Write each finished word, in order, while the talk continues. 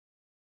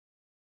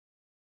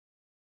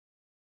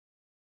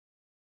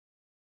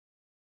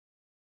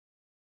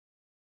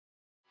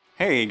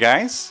Hey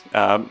guys,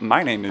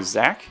 my name is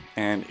Zach,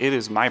 and it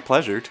is my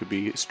pleasure to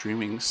be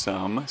streaming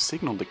some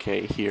Signal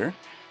Decay here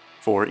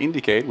for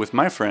IndieCade with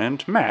my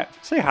friend Matt.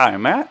 Say hi,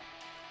 Matt.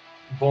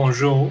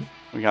 Bonjour.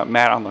 We got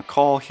Matt on the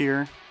call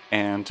here,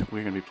 and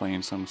we're going to be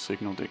playing some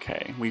Signal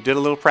Decay. We did a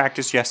little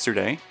practice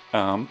yesterday,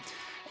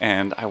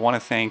 and I want to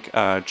thank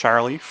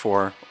Charlie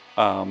for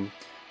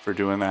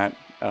doing that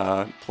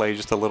play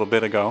just a little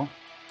bit ago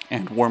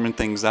and warming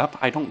things up.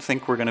 I don't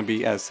think we're going to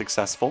be as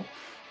successful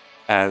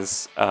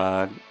as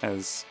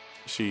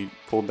she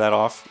pulled that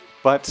off,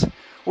 but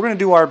we're going to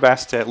do our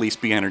best to at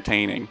least be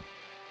entertaining.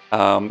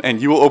 And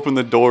you will open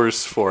the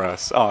doors for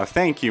us. Oh,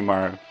 thank you,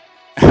 Mara.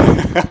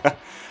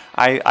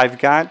 I've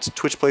got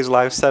Twitch Plays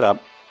Live set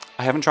up.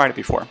 I haven't tried it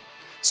before,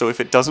 so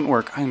if it doesn't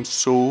work, I'm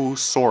so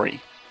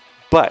sorry.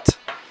 But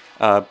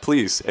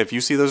please, if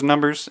you see those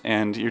numbers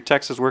and your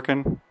text is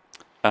working,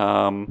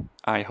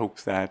 I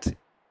hope that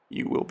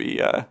you will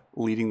be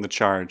leading the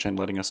charge and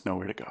letting us know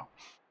where to go.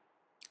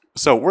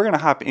 So we're going to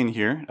hop in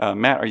here.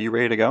 Matt, are you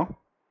ready to go?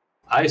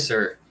 Aye,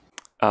 sir.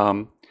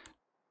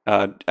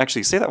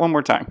 Actually, say that one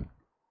more time.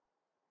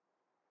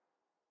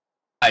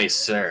 Aye,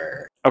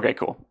 sir. Okay,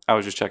 cool. I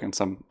was just checking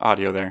some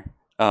audio there.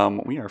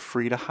 We are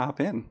free to hop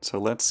in, so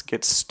let's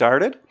get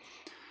started.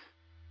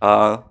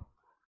 Yeah.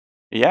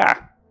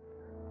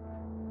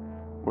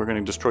 We're going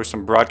to destroy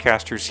some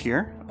broadcasters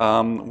here.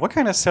 What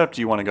kind of setup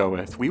do you want to go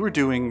with? We were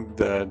doing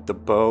the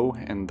bow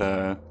and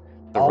the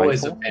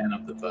Always rifle. a fan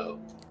of the bow.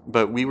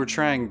 But we were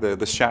trying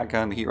the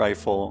shotgun, heat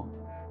rifle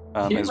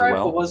Heat as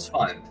rifle well. was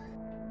fun.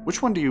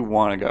 Which one do you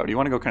want to go? Do you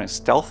want to go kind of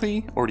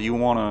stealthy, or do you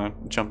want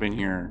to jump in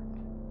here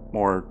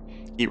more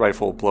heat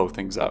rifle, blow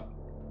things up?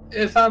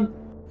 If I'm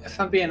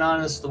being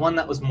honest, the one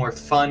that was more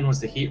fun was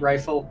the heat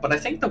rifle, but I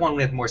think the one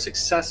we had more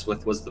success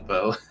with was the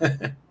bow.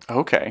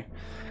 Okay,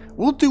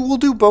 we'll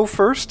do bow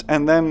first,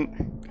 and then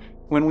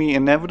when we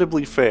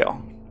inevitably fail,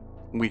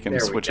 we can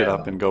switch it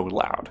up and go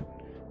loud.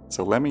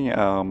 So let me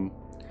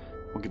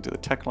we'll get to the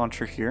tech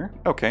launcher here.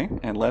 Okay,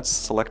 and let's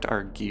select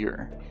our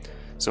gear.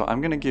 So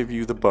I'm gonna give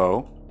you the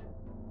bow,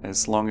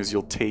 as long as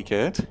you'll take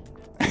it.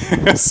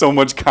 So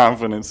much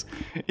confidence.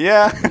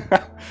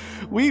 Yeah,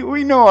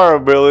 we know our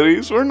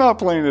abilities. We're not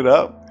playing it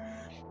up.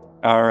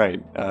 All right,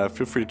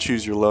 feel free to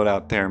choose your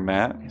loadout there,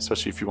 Matt,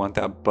 especially if you want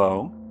that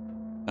bow.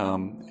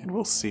 And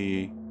we'll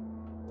see.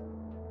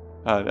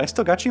 I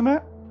still got you,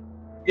 Matt?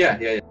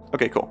 Yeah.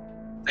 Okay, cool.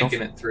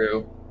 Thinking it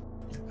through.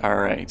 All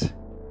right.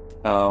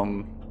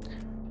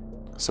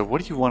 So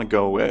what do you want to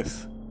go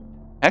with?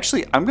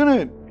 Actually, I'm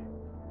gonna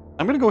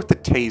go with the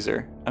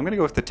taser.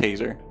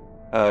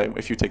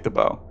 If you take the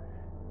bow,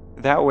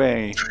 that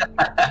way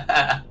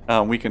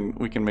we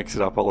can mix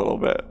it up a little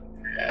bit.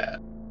 Yeah.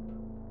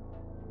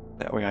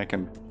 That way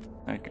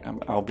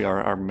I'll be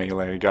our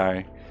melee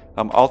guy.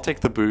 I'll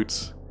take the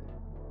boots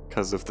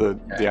because of the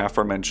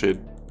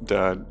aforementioned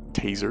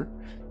taser,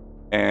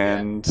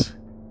 and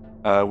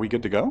we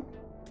good to go?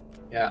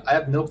 Yeah, I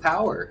have no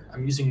power.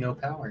 I'm using no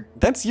power.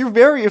 You're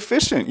very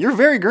efficient. You're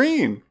very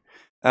green.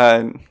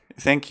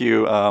 Thank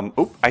you.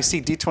 Oh, I see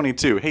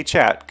D22. Hey,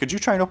 chat, could you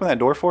try and open that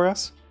door for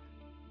us?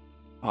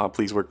 Oh,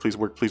 please work, please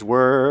work, please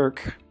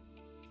work.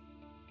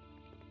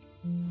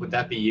 Would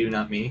that be you,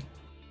 not me?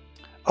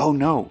 Oh,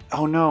 no.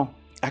 Oh, no.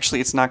 Actually,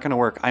 it's not going to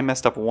work. I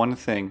messed up one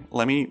thing.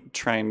 Let me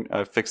try and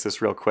fix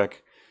this real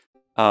quick.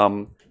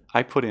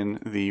 I put in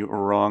the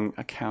wrong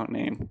account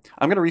name.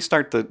 I'm going to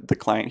restart the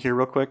client here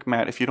real quick,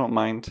 Matt, if you don't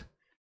mind.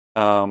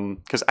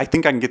 Because I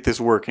think I can get this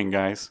working,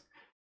 guys.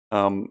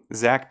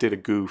 Zach did a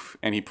goof,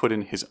 and he put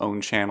in his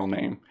own channel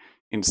name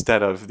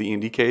instead of the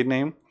IndieCade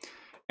name,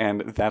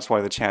 and that's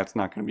why the chat's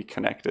not going to be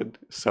connected.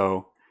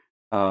 So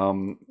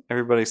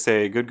everybody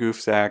say, good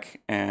goof, Zach,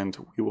 and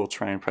we will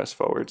try and press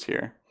forwards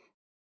here.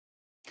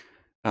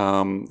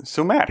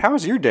 So Matt,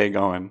 how's your day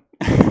going?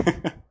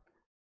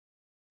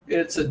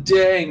 It's a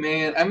day,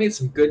 man. I made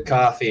some good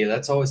coffee.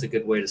 That's always a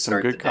good way to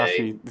start the day. Some good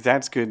coffee.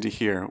 That's good to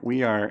hear.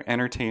 We are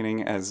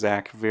entertaining as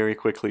Zach very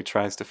quickly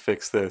tries to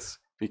fix this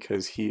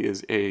because he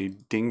is a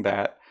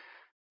dingbat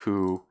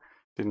who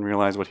didn't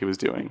realize what he was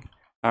doing.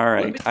 All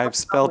right, I've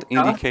spelled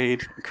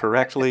IndieCade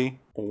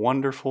correctly.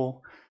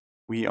 Wonderful.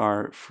 We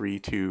are free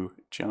to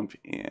jump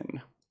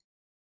in.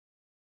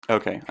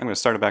 Okay, I'm going to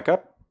start it back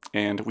up,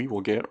 and we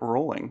will get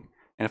rolling.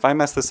 And if I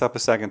mess this up a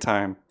second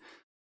time,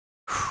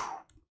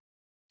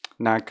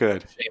 not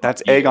good.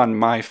 That's egg on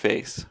my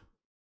face.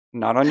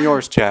 Not on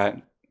yours,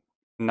 chat.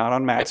 Not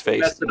on Matt's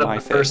face. If we messed it up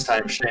the first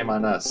time, shame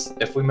on us.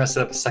 If we mess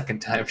it up a second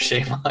time,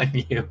 shame on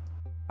you.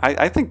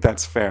 I think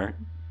that's fair.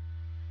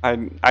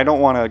 I don't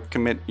want to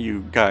commit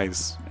you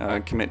guys,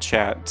 commit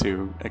chat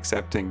to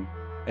accepting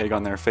egg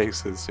on their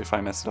faces if I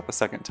mess it up a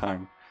second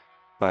time.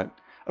 But,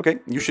 okay,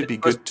 you should be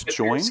good to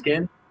join.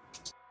 Skin?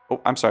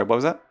 Oh, I'm sorry, what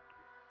was that?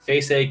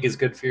 Face egg is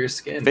good for your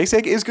skin. Face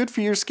egg is good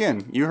for your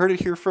skin. You heard it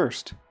here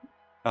first.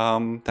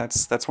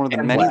 That's one of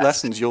the many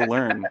lessons you'll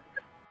learn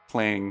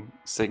playing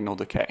Signal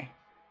Decay.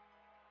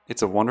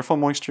 It's a wonderful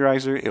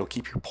moisturizer. It'll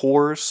keep your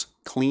pores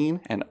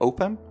clean and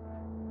open.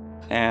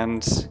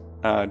 And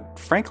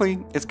frankly,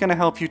 it's going to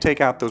help you take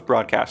out those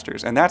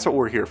broadcasters. And that's what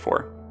we're here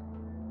for.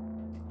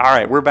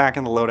 Alright, we're back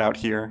in the loadout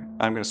here.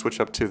 I'm going to switch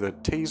up to the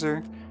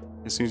taser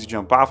as soon as you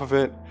jump off of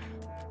it.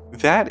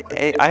 That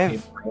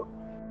egg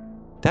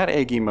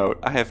emote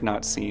I have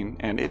not seen,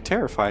 and it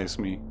terrifies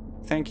me.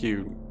 Thank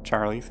you,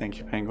 Charlie. Thank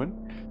you, Penguin.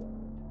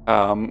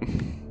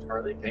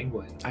 Charlie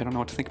Penguin. I don't know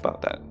what to think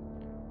about that.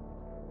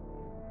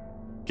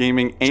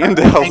 Gaming and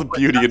health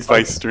beauty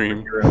advice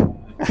stream.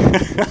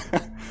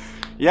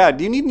 Yeah,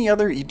 do you need any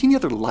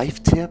other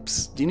life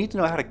tips? Do you need to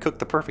know how to cook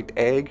the perfect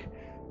egg?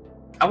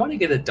 I want to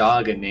get a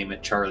dog and name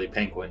it Charlie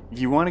Penguin.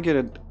 You want to get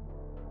a...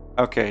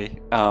 Okay,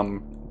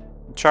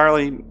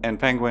 Charlie and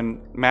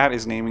Penguin, Matt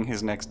is naming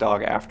his next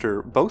dog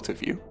after both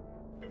of you.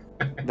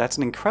 That's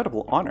an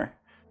incredible honor.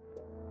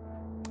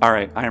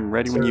 Alright, I am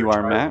ready when you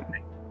are, Matt.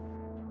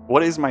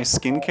 What is my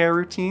skincare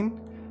routine?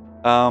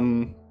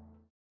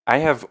 I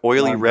have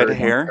oily red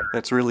hair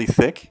that's really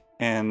thick,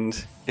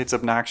 and it's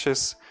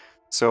obnoxious,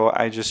 so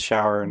I just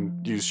shower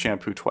and use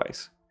shampoo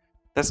twice.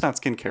 That's not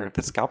skincare,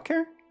 that's scalp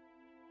care?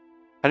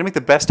 How to make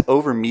the best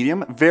over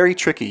medium? Very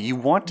tricky. You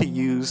want to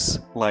use,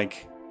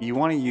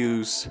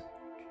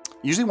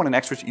 usually want an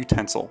extra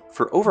utensil.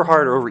 For over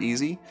hard or over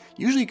easy,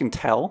 usually you can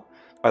tell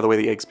by the way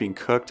the egg's being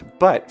cooked,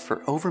 but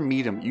for over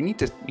medium, you need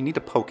to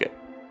poke it.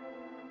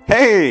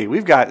 Hey,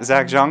 we've got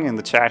Zack Zhang in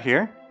the chat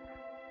here.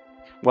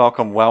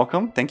 Welcome,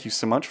 welcome. Thank you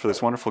so much for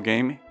this wonderful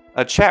game.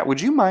 Chat, would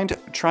you mind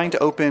trying to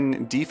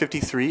open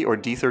D53 or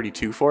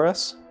D32 for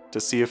us to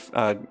see if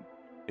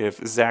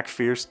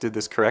ZacFierce did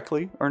this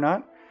correctly or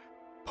not?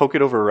 Poke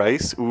it over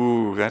rice?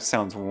 Ooh, that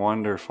sounds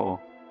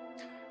wonderful.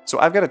 So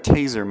I've got a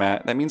taser,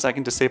 Matt. That means I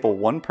can disable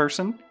one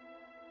person,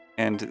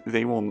 and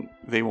they will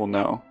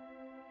know.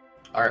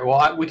 All right.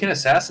 Well, we can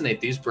assassinate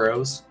these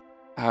bros.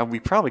 We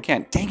probably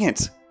can't. Dang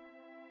it!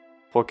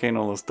 Porque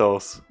no los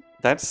dos.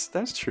 That's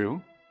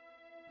true.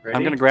 Ready?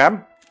 I'm gonna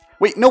grab.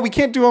 Wait, no, we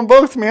can't do them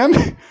both,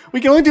 man. We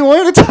can only do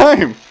one at a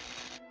time.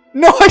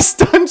 No, I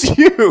stunned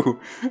you.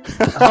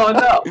 Oh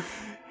no.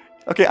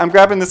 Okay, I'm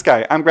grabbing this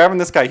guy.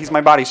 He's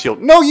my body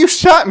shield. No, you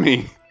shot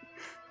me.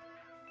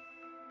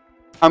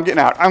 I'm getting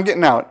out.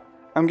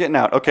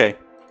 Okay.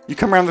 You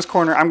come around this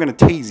corner, I'm gonna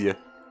tase you.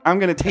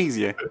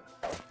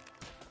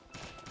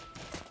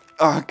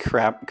 Oh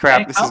crap.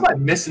 Dang, how am I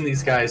missing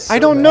these guys so I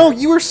don't bad? know.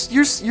 You're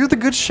the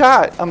good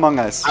shot among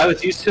us. I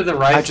was used to the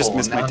rifle. I just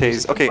missed my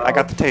tase. Okay, I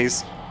got the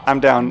tase. I'm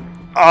down.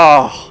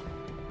 Oh.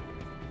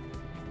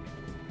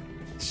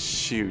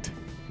 Shoot.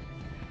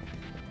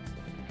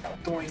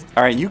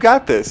 Alright, you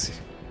got this.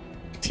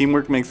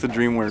 Teamwork makes the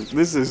dream work.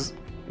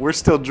 We're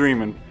still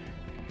dreaming.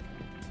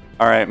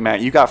 Alright,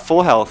 Matt, you got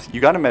full health.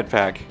 You got a med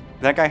pack.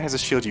 That guy has a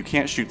shield you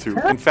can't shoot through.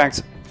 In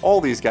fact,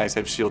 all these guys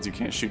have shields you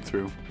can't shoot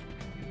through.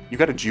 You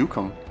gotta juke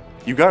them.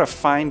 You gotta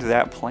find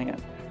that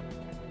plan.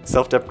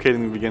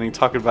 Self-deprecating in the beginning,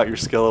 talking about your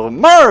skill level.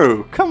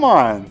 Maru, come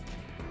on.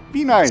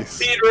 Be nice.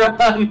 Speed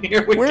run,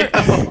 here we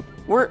go.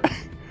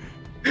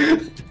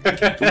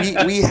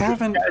 We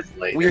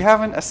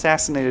haven't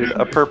assassinated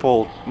a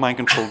purple mind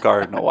control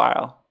guard in a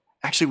while.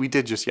 Actually, we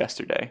did just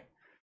yesterday.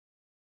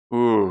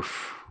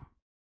 Oof.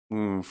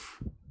 We're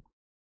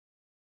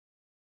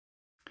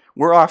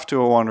off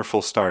to a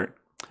wonderful start.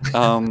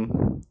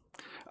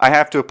 I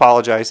have to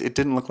apologize. It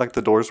didn't look like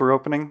the doors were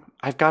opening.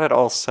 I've got it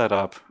all set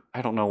up.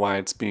 I don't know why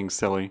it's being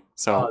silly.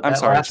 So I'm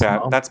sorry,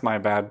 chat. That's my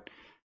bad.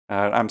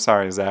 I'm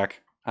sorry,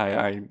 Zach.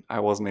 I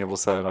wasn't able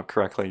to set it up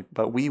correctly.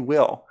 But we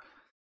will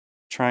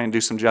try and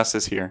do some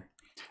justice here.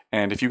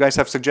 And if you guys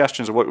have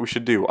suggestions of what we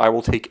should do, I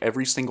will take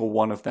every single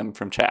one of them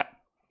from chat.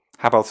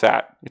 How about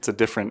that? It's a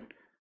different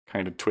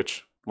kind of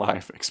Twitch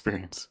live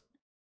experience.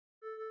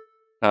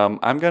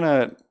 I'm going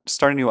to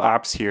start a new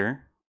ops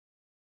here.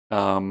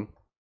 Had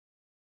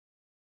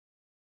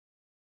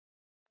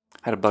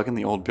a bug in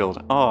the old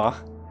build. Aw.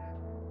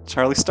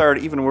 Charlie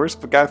started even worse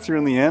but got through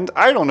in the end?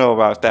 I don't know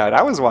about that.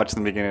 I was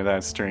watching the beginning of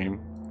that stream.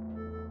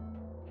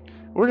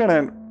 We're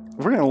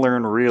gonna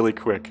learn really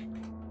quick.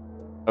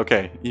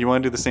 Okay, you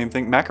want to do the same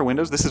thing? Mac or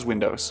Windows? This is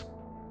Windows.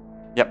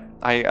 Yep.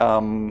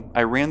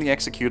 I ran the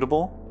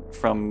executable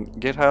from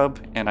GitHub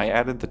and I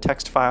added the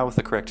text file with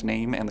the correct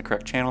name and the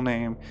correct channel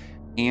name,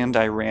 and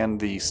I ran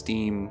the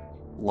Steam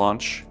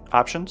launch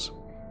options.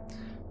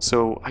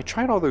 So I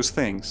tried all those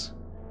things.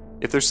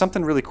 If there's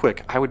something really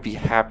quick, I would be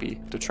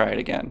happy to try it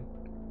again.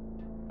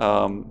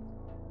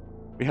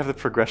 We have the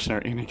progression on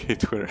our IndieCade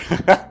Twitter.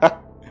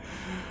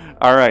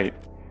 Alright.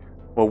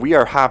 Well, we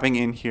are hopping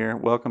in here.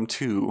 Welcome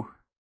to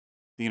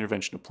the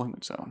Intervention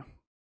Deployment Zone.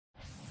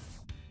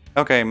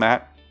 Okay,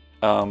 Matt.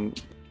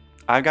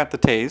 I've got the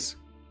tase,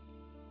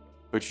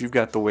 but you've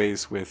got the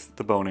ways with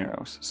the bow and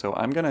arrows. So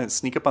I'm going to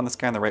sneak up on this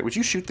guy on the right. Would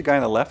you shoot the guy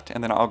on the left,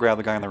 and then I'll grab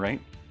the guy on the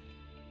right?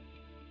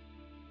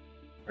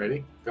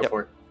 Ready? Go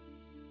for it.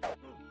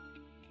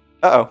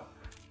 Uh-oh.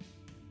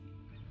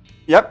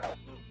 Yep.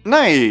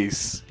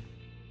 Nice.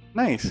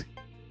 Nice.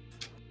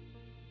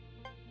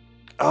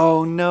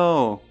 Oh,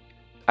 no.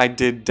 I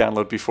did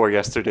download before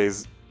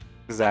yesterday's,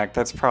 Zach.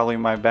 That's probably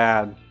my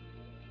bad.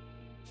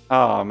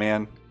 Oh,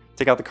 man.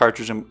 Take out the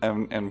cartridge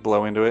and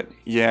blow into it.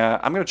 Yeah,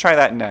 I'm going to try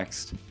that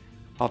next.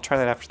 I'll try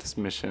that after this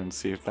mission and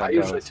see if that goes. I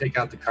usually take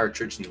out the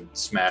cartridge and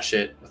smash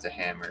it with a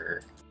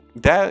hammer.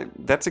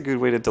 That's a good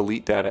way to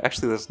delete data.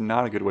 Actually, that's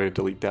not a good way to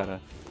delete data.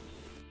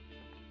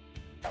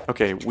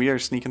 Okay, we are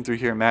sneaking through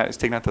here. Matt is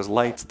taking out those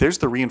lights. There's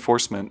the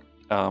reinforcement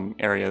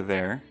area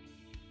there.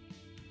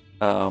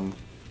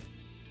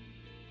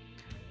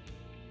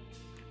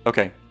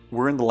 Okay,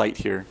 we're in the light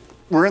here.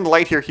 We're in the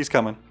light here. He's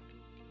coming.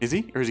 Is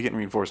he? Or is he getting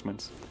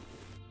reinforcements?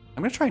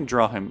 I'm going to try and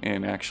draw him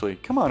in, actually.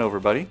 Come on over,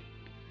 buddy.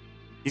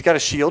 He's got a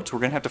shield, so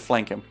we're going to have to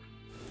flank him.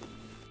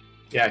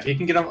 Yeah, if you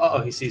can get him...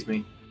 Uh-oh, he sees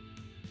me.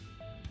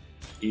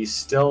 He's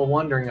still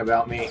wondering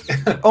about me.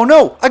 Oh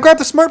no! I grabbed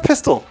the smart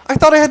pistol! I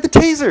thought I had the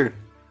taser!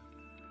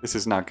 This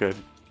is not good.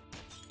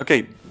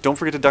 Okay, don't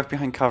forget to duck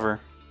behind cover.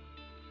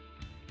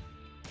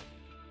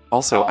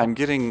 Also, I'm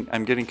getting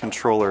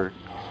controller.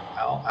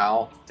 Ow,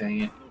 ow,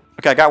 dang it.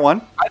 Okay, I got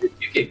one. How did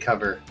you get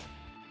cover?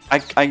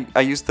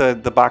 I used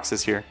the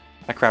boxes here.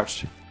 I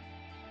crouched.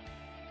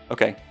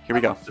 Okay, here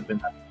we go. Must have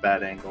been a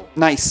bad angle.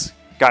 Nice.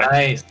 Got it.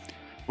 Nice.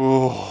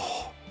 Ooh.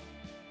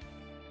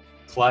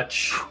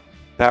 Clutch.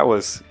 That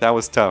was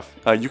tough.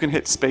 You can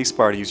hit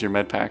spacebar to use your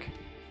med pack.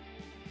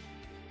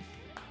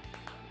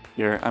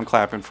 Here, I'm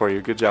clapping for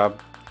you. Good job.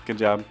 Good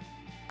job.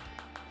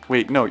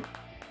 Wait, no.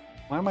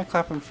 Why am I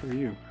clapping for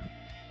you?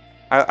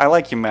 I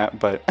like you, Matt,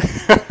 but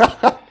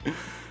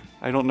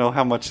I don't know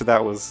how much of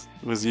that was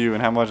you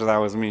and how much of that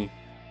was me.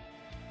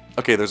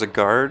 Okay, there's a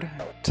guard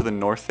to the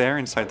north there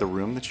inside the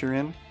room that you're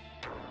in.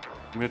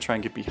 I'm going to try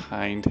and get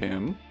behind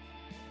him.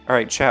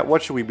 Alright, chat,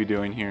 what should we be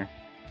doing here?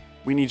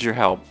 We need your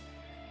help.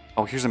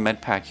 Oh, here's a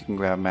med pack you can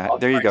grab, Matt.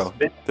 There you go.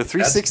 The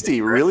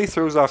 360 really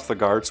throws off the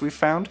guards we've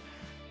found.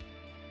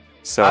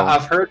 So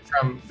I've heard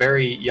from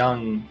very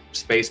young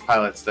space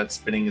pilots that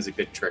spinning is a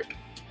good trick.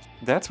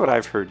 That's what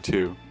I've heard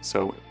too.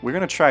 So we're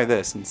going to try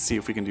this and see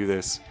if we can do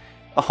this.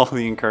 All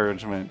the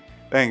encouragement.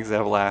 Thanks,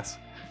 Evlas.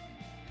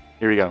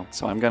 Here we go.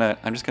 So I'm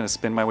just gonna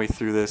spin my way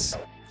through this.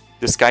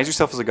 Disguise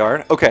yourself as a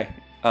guard. Okay.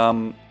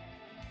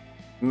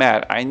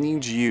 Matt, I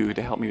need you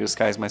to help me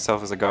disguise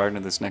myself as a guard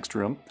in this next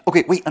room.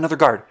 Okay, wait, another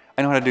guard.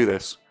 I know how to do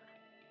this.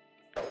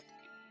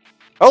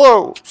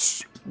 Hello.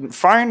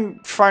 Fine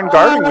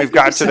guarding we've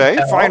got today.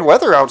 Fine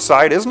weather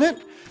outside, isn't it?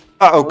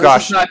 Oh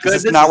gosh,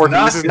 this is not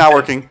working. This is not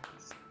working.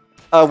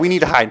 We need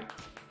to hide.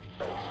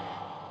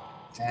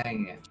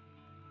 Dang it.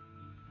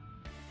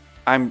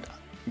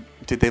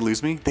 Did they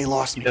lose me? They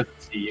lost me. He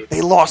doesn't see you.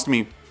 They lost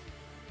me.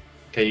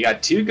 Okay, you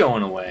got two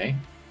going away.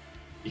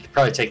 You could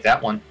probably take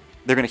that one.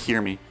 They're gonna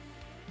hear me.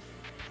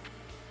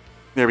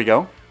 There we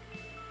go.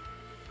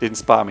 Didn't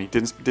spot me.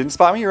 Didn't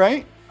spot me,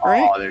 right?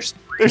 Right? Oh, there's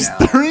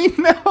three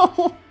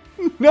now.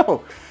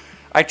 No.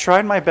 I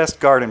tried my best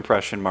guard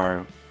impression,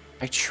 Maru.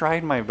 I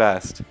tried my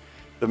best.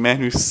 The man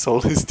who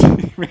sold his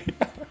teammate.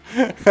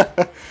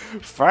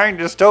 Fine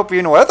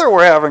dystopian weather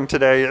we're having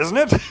today, isn't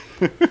it?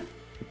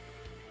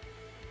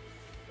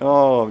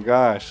 Oh,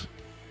 gosh.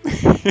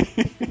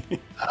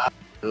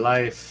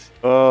 Life.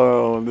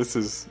 Oh, this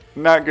is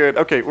not good.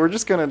 Okay, we're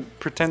just going to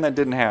pretend that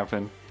didn't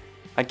happen.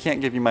 I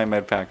can't give you my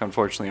med pack,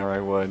 unfortunately, or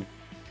I would.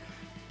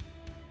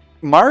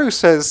 Maru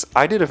says,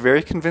 I did a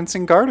very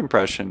convincing guard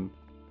impression.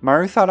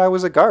 Maru thought I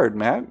was a guard,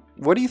 Matt.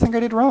 What do you think I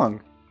did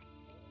wrong?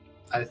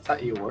 I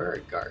thought you were a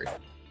guard.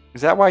 Is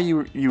that why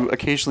you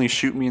occasionally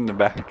shoot me in the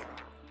back?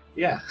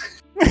 Yeah.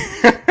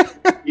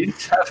 You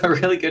have a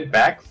really good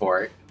back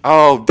for it.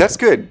 Oh, that's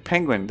good.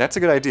 Penguin, that's a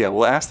good idea.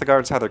 We'll ask the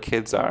guards how their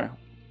kids are.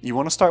 You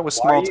want to start with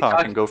small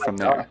talk and go from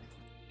there.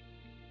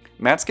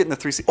 Matt's getting the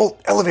 3C. Oh,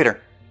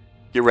 elevator!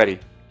 Get ready.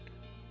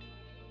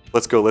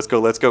 Let's go, let's go,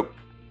 let's go.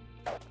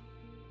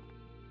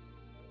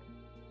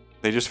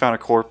 They just found a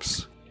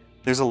corpse.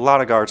 There's a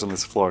lot of guards on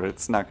this floor.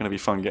 It's not going to be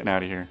fun getting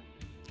out of here.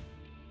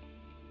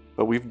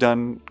 But we've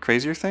done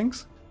crazier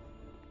things?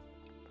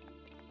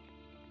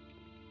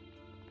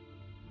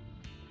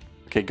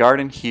 Okay, guard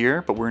in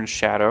here, but we're in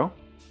shadow.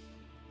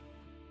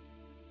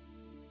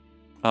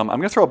 I'm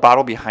going to throw a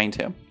bottle behind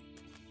him.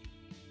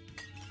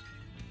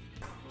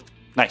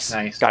 Nice.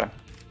 Nice. Got him.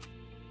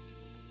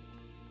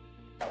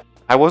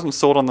 I wasn't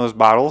sold on those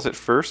bottles at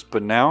first,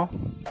 but now...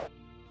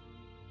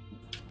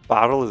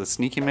 Bottle is a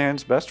sneaky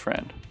man's best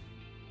friend.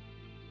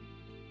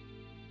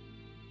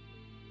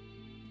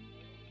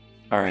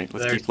 Alright,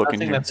 let's keep looking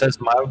here. There's nothing that says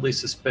mildly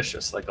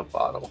suspicious like a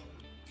bottle.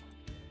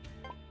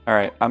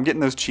 Alright, I'm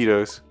getting those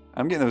Cheetos.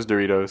 I'm getting those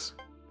Doritos.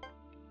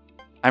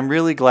 I'm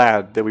really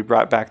glad that we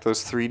brought back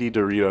those 3D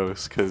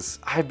Doritos, because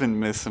I've been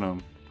missing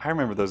them. I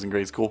remember those in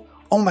grade school.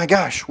 Oh my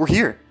gosh, we're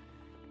here!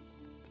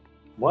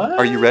 What?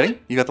 Are you ready?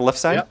 You got the left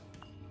side? Yep.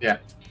 Yeah.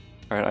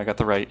 Alright, I got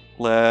the right.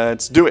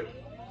 Let's do it!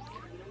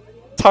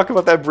 Talk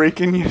about that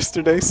break-in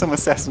yesterday. Some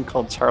assassin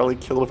called Charlie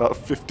killed about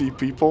 50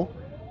 people.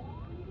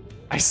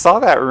 I saw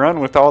that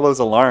run with all those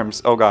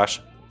alarms. Oh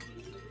gosh.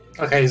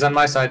 Okay, he's on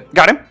my side.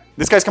 Got him!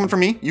 This guy's coming for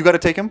me. You gotta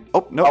take him.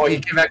 Oh, no. Oh, he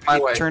came back my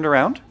way. Turned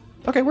around.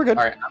 Okay, we're good.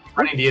 Alright, I'm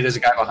running to you. There's a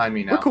guy behind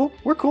me now. We're cool.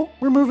 We're cool.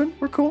 We're moving.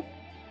 We're cool.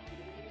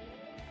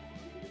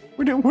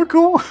 We're cool.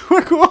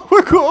 We're cool.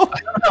 We're cool. I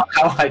don't know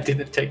how I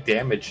didn't take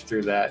damage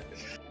through that.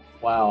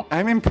 Wow.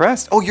 I'm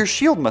impressed. Oh, your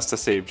shield must have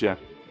saved you.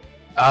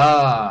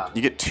 Ah.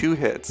 You get 2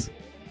 hits.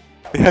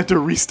 They had to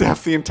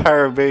restaff the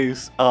entire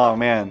base. Oh,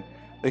 man.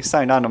 They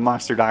signed on to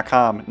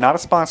Monster.com, not a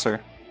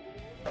sponsor,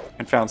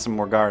 and found some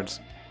more guards.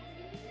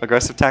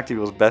 Aggressive tactic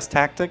equals best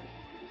tactic.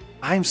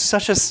 I'm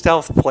such a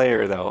stealth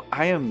player, though.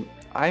 I'm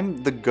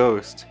the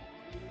ghost.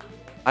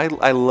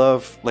 I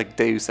love like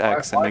Deus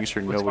Ex and making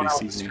sure nobody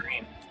sees me.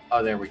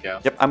 Oh, there we go.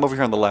 Yep, I'm over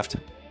here on the left.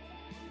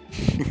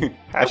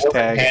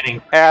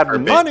 Hashtag add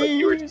money.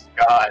 You were just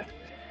God.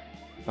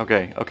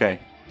 Okay, okay.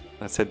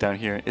 Let's head down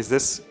here. Is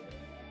this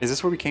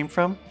where we came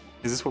from?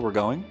 Is this where we're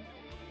going?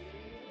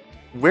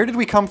 Where did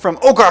we come from?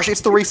 Oh gosh,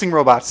 it's the racing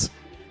robots.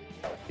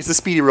 It's the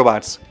speedy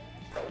robots.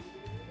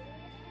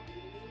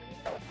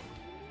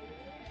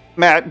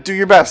 Matt, do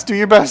your best. Do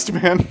your best,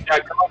 man. Yeah,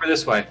 come over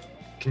this way.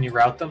 Can you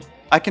route them?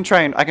 I can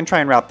try and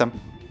route them.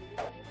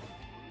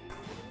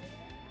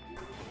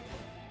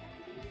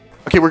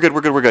 Okay, we're good.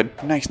 We're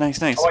good. Nice. Oh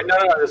wait, no,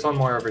 there's one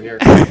more over here.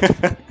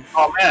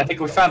 Oh man, I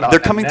think we found out. They're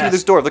coming through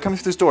this door. They're coming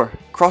through this door.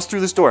 Cross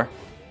through this door.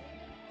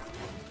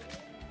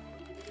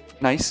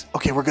 Nice.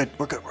 Okay, we're good.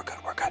 We're good.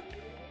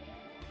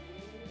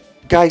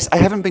 Guys, I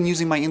haven't been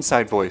using my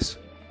inside voice.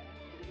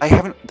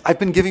 I've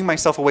been giving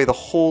myself away the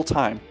whole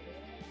time.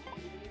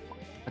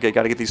 Okay,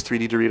 gotta get these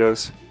 3D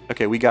Doritos.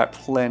 Okay, we got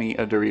plenty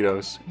of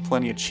Doritos.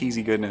 Plenty of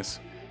cheesy goodness.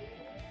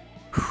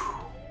 Whew.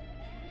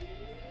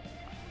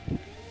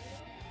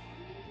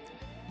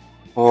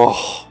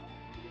 Oh,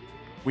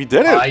 we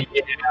did it!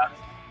 Yeah.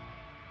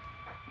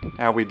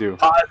 How we do?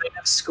 Positive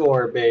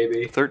score,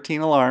 baby.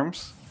 13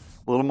 alarms.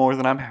 A little more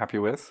than I'm happy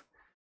with.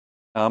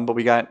 But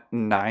we got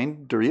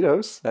 9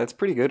 Doritos. That's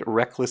pretty good.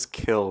 Reckless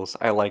kills.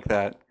 I like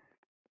that.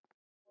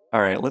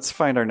 Alright, let's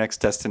find our next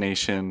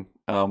destination.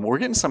 We're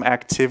getting some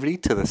activity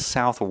to the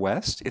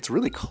southwest. It's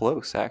really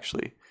close,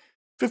 actually.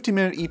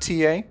 50-minute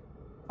ETA.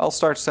 I'll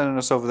start sending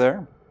us over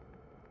there.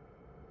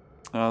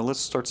 Let's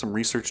start some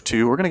research,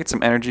 too. We're going to get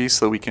some energy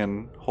so we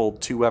can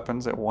hold 2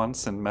 weapons at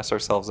once and mess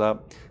ourselves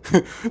up.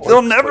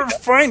 They'll never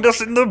find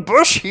us in the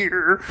bush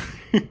here!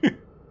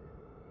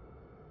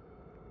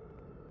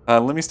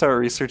 Let me start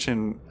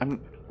researching...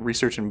 I'm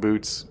researching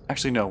boots.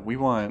 Actually, no. We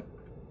want...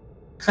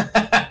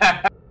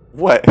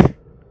 What?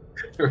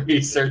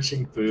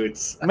 Researching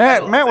boots.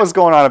 Matt was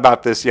going on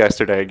about this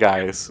yesterday,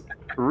 guys.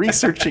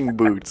 Researching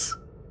boots.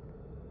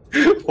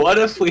 What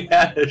if we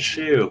had a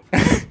shoe,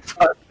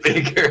 but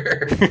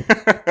bigger?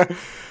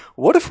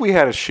 What if we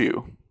had a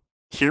shoe?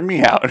 Hear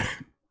me out.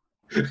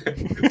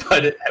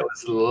 But it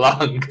was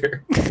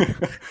longer.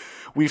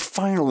 We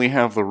finally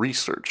have the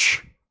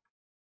research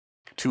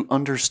to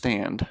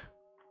understand.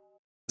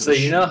 So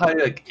you know how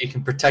you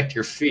can protect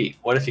your feet?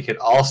 What if you could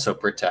also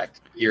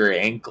protect your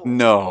ankle?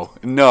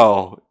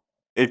 No.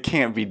 It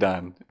can't be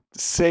done.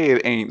 Say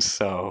it ain't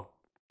so.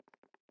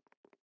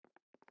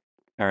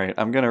 Alright,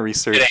 I'm gonna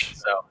research... It ain't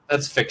so.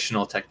 That's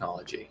fictional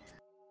technology.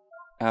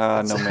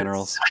 No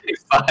minerals.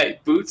 Sci-fi.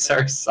 Boots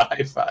are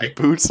sci-fi.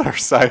 Boots are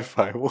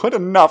sci-fi. What a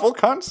novel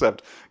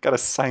concept. Gotta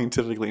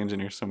scientifically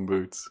engineer some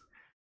boots.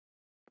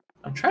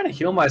 I'm trying to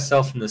heal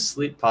myself from the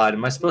sleep pod.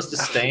 Am I supposed to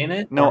stay in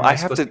it? No, I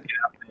have to...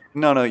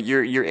 No,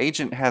 your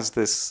agent has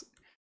this...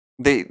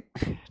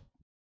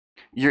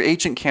 Your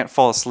agent can't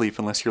fall asleep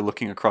unless you're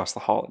looking across the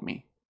hall at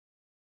me.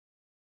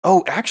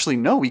 Oh, actually,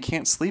 no, we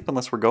can't sleep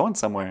unless we're going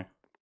somewhere.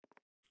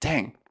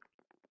 Dang.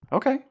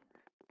 Okay.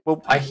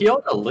 Well, I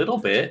healed a little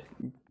bit.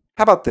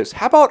 How about this?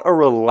 How about a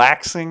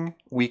relaxing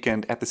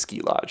weekend at the ski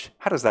lodge?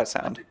 How does that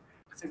sound?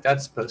 I think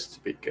that's supposed to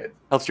be good.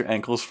 Helps your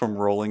ankles from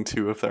rolling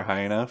too if they're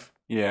high enough.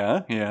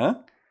 Yeah.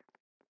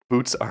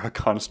 Boots are a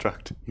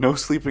construct. No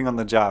sleeping on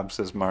the job,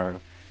 says Maru.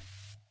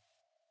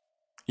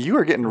 You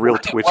are getting real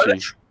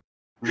twitchy.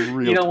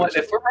 You know what?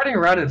 If we're running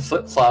around in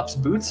flip-flops,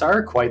 boots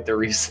are quite the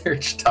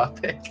research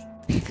topic.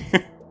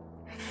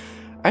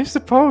 I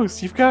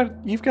suppose you've got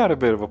a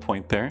bit of a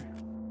point there.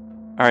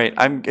 All right,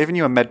 I'm giving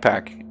you a med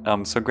pack.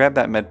 So grab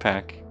that med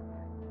pack.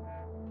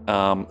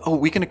 Oh,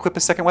 we can equip a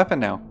second weapon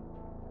now.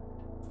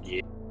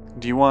 Yeah.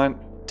 Do you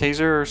want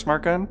taser or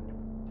smart gun?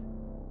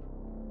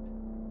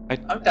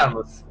 I'm down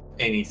with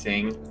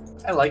anything.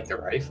 I like the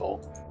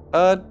rifle.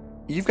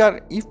 You've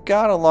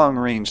got a long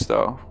range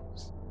though.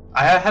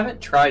 I haven't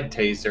tried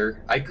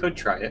taser. I could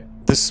try it.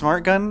 The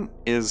smart gun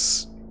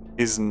is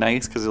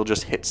nice because it'll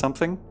just hit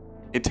something.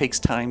 It takes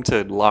time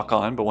to lock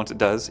on, but once it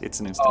does,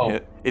 it's an instant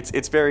hit.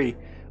 It's very...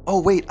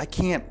 Oh wait, I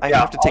can't. I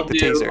have to take the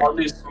taser. I'll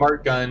do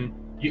smart gun.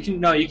 You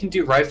can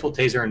do rifle,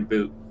 taser, and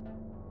boot.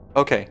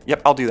 Okay.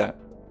 Yep, I'll do that.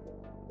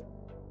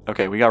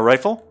 Okay, we got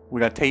rifle. We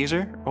got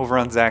taser over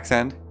on Zach's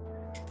end.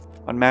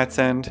 On Matt's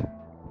end,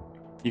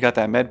 you got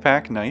that med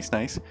pack.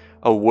 Nice.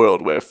 A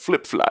world where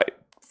flip flight.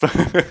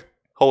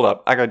 Hold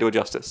up, I gotta do it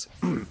justice.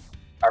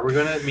 Are we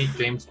gonna meet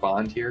James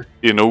Bond here?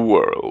 In a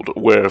world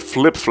where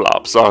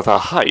flip-flops are the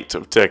height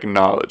of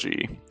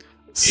technology,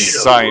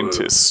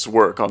 scientists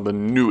work on the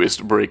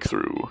newest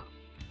breakthrough.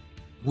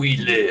 We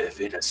live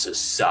in a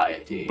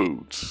society.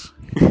 Boots.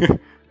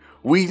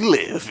 We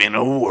live in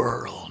a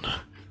world.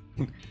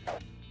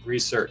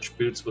 Research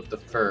boots with the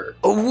fur.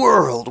 A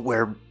world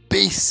where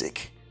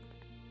basic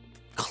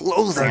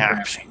clothing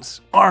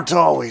options aren't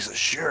always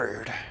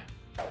assured.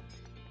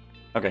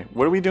 Okay,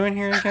 what are we doing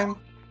here again?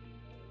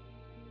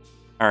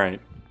 Alright.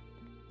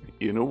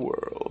 in a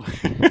world.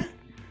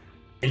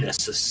 In a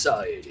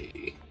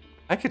society.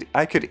 I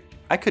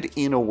could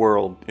in a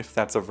world, if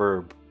that's a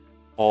verb,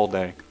 all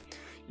day.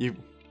 You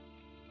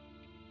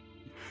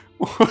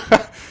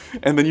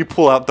and then you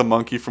pull out the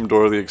monkey from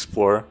Dora the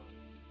Explorer.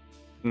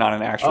 Not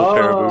an actual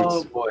pair of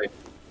boots.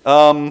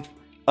 Oh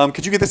boy.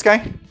 Could you get this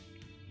guy?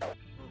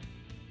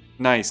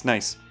 Nice,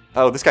 nice.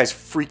 Oh, this guy's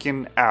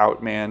freaking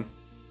out, man.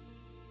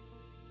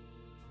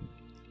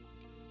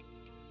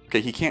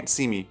 Okay, he can't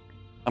see me.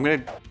 I'm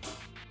gonna...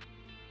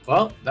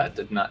 Well, that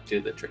did not do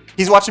the trick.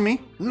 He's watching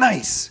me?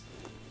 Nice!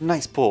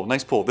 Nice pull,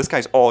 nice pull. This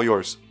guy's all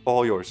yours.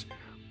 All yours.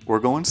 We're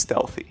going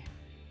stealthy.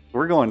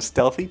 We're going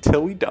stealthy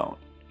till we don't.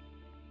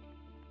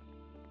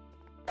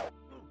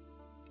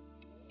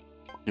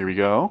 Here we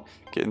go.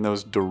 Getting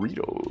those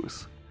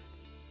Doritos.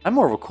 I'm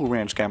more of a Cool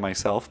Ranch guy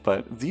myself,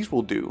 but these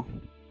will do.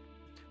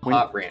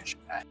 Hot Ranch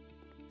guy.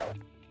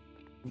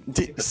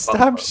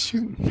 Stop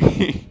shooting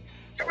me.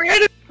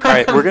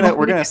 Alright, we're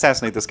gonna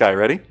assassinate this guy.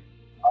 Ready?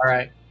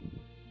 Alright.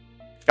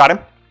 Got him.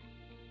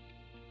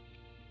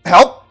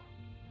 Help!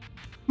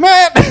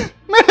 Man!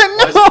 Man,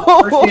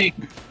 no!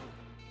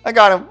 I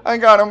got him. I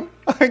got him.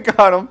 I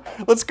got him.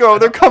 Let's go.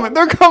 They're coming.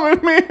 They're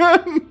coming,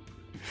 man.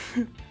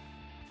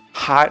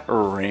 Hot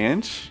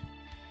Ranch?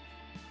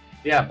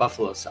 Yeah,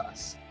 buffalo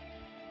sauce.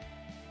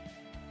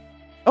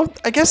 Oh,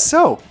 I guess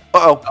so.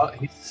 Uh-oh. Oh,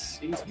 he's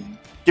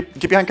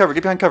Get behind cover.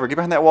 Get behind cover. Get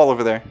behind that wall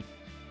over there.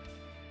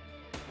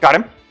 Got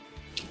him.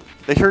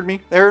 They heard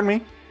me. They heard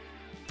me.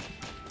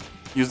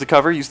 Use the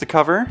cover. Use the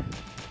cover.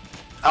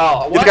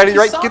 Oh, get the guy to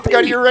your right. Get the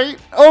guy to your right.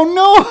 Oh,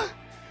 no.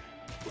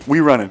 We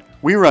running.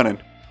 We running.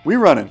 We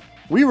running.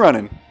 We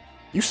running.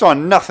 You saw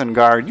nothing,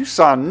 guard. You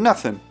saw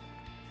nothing.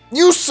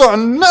 You saw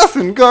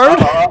nothing, guard.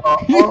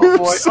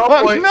 You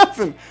saw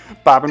nothing.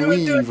 Bob and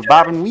weave.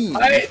 Bob and weave.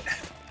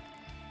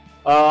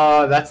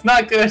 That's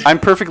not good. I'm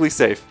perfectly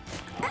safe.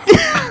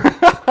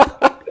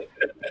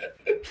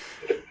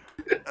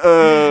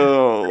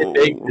 Oh.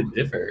 Big to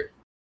differ.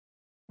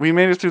 We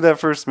made it through that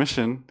first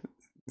mission.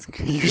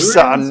 You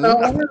saw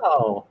nothing.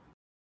 Well.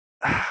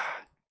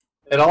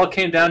 It all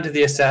came down to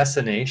the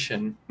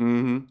assassination.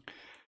 Mm-hmm.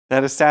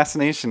 That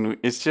assassination,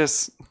 it's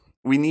just,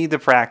 we need to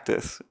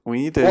practice.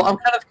 We need to... Well, I'm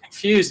kind of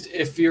confused.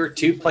 If you're a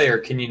two-player,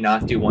 can you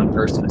not do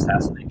one-person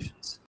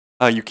assassinations?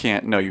 You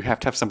can't. No, you have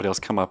to have somebody else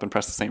come up and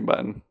press the same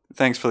button.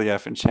 Thanks for the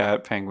F in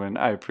chat, Penguin.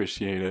 I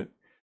appreciate it.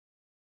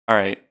 All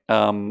right.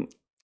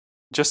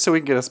 Just so we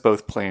can get us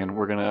both playing,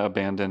 we're going to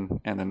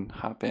abandon and then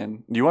hop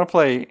in. Do you want to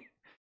play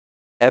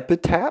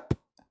Epitaph?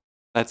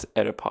 That's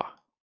Oedipa.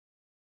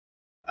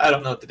 I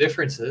don't know what the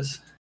difference is.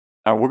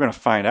 We're going to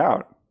find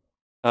out.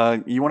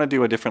 You want to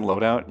do a different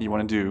loadout? You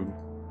want to do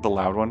the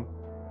loud one?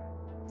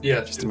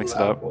 Yeah, just to mix it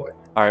up. Boy.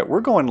 All right,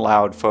 we're going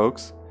loud,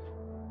 folks.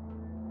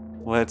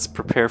 Let's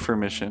prepare for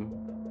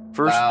mission.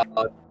 First,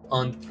 loud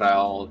and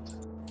proud.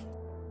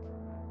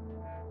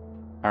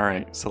 All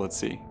right, so let's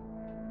see.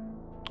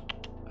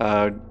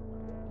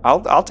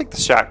 I'll take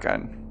the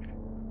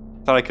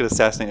shotgun. Thought I could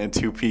assassinate a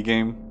 2P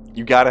game.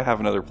 You gotta have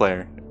another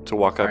player to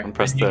walk up and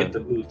press the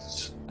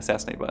boots.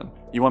 Assassinate button.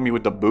 You want me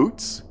with the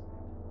boots?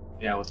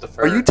 Yeah, with the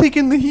fur. Are you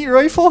taking the heat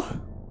rifle?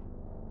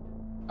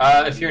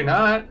 If you're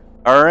not.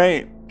 All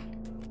right.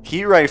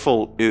 Heat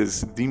rifle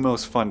is the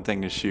most fun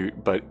thing to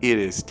shoot, but it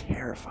is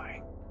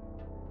terrifying.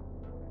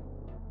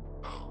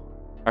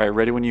 All right,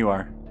 ready when you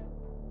are.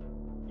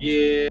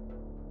 Yeah.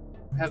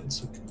 I'm having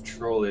some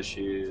control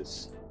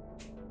issues.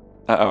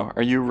 Uh-oh.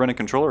 Are you running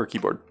controller or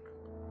keyboard?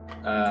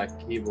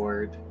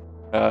 Keyboard.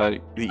 The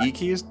E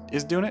key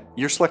is doing it?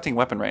 You're selecting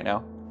weapon right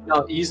now.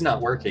 No, E's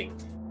not working.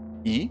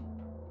 E?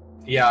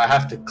 Yeah, I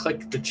have to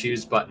click the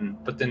choose button,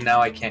 but then now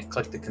I can't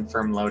click the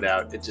confirm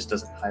loadout. It just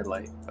doesn't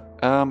highlight.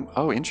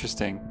 Oh,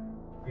 interesting.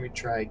 Let me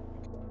try.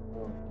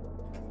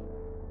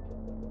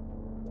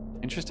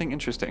 Interesting.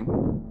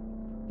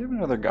 Give it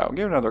another go.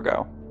 Give it another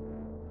go.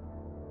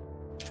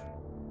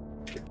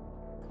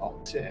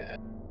 Alt-10.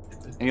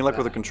 Any luck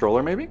with a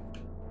controller, maybe?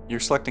 You're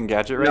selecting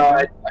gadget right now? No,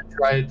 I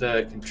tried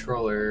the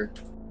controller.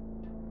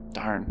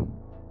 Darn.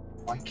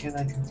 Why can't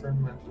I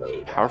confirm my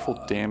load?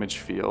 Powerful damage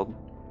field.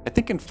 I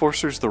think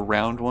Enforcer's the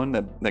round one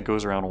that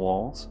goes around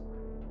walls.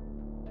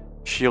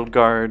 Shield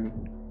guard.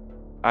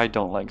 I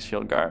don't like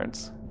shield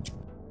guards.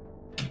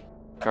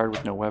 Guard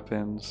with no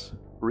weapons.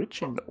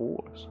 Rich in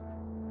ores.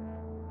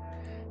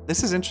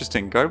 This is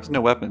interesting. Guard with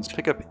no weapons.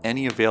 Pick up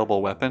any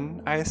available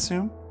weapon, I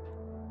assume?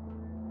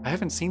 I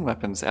haven't seen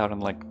weapons out on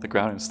like the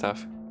ground and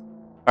stuff.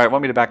 Alright,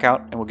 want me to back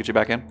out and we'll get you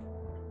back in?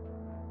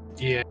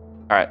 Yeah.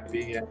 Alright.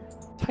 Yeah.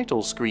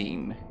 Title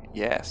screen.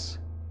 Yes.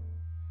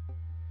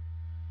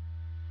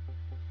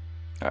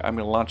 Alright, I'm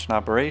going to launch an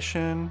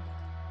operation.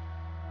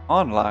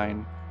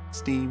 Online.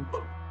 Steam.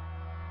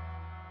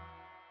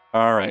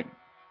 Alright.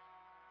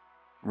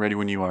 Ready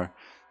when you are.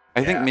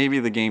 I think maybe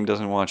the game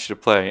doesn't want you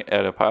to play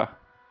Epitaph.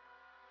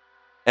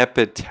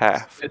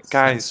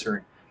 Guys,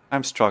 censoring.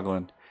 I'm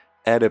struggling.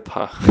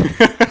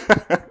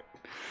 Epitaph.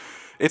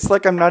 It's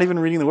like I'm not even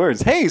reading the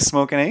words. Hey,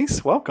 Smoke and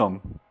Ace,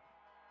 welcome.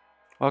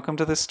 Welcome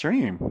to the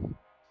stream.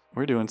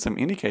 We're doing some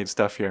IndieCade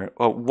stuff here.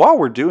 Well, while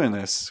we're doing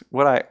this,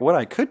 what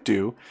I could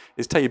do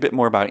is tell you a bit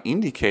more about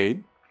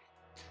IndieCade.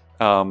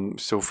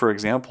 So, for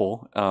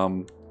example,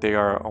 they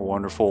are a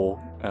wonderful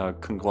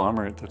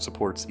conglomerate that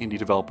supports indie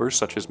developers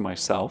such as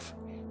myself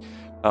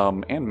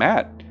and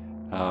Matt,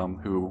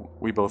 who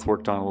we both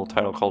worked on a little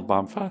title called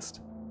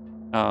Bombfest.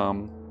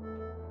 All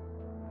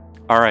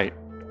right,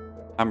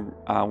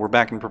 we're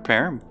back in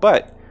Prepare,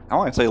 but I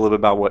want to tell you a little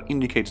bit about what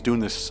IndieCade's doing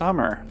this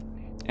summer.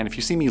 And if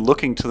you see me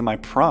looking to my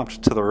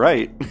prompt to the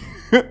right,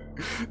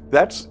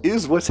 that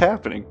is what's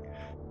happening.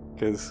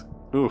 Because,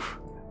 oof,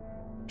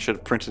 should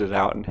have printed it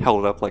out and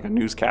held it up like a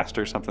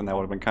newscaster or something. That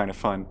would have been kind of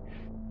fun.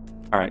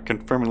 All right,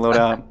 confirming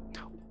loadout.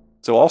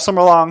 So all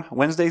summer long,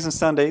 Wednesdays and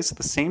Sundays at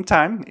the same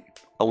time,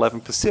 11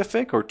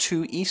 Pacific or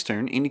 2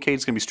 Eastern,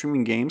 IndieCade's going to be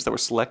streaming games that were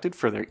selected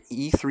for their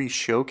E3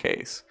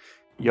 showcase.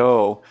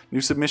 Yo,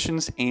 new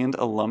submissions and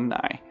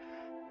alumni.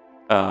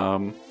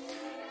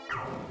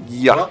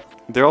 Yeah. Well,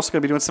 they're also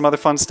going to be doing some other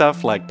fun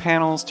stuff like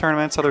panels,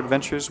 tournaments, other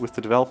adventures with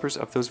the developers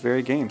of those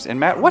very games. And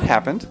Matt, what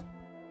happened?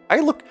 I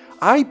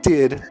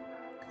did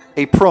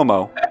a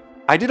promo.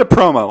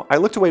 I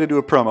looked away to do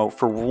a promo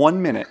for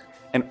 1 minute,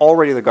 and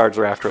already the guards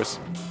are after us.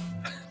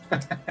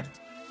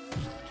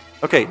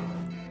 Okay,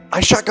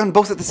 I shotgunned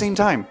both at the same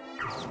time.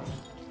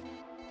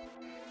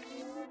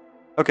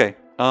 Okay,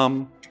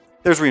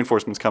 there's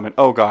reinforcements coming.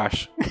 Oh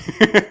gosh.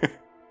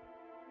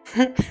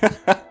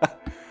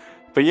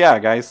 But yeah,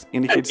 guys,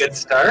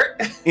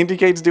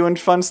 IndieCade's doing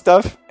fun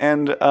stuff,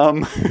 and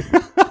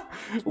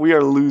we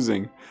are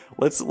losing.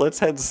 Let's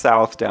head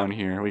south down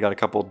here. We got a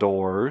couple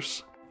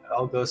doors.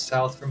 I'll go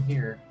south from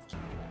here.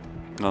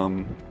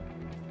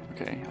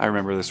 Okay, I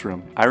remember this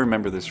room. I'm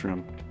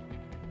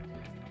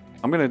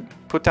gonna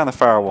put down the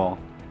firewall.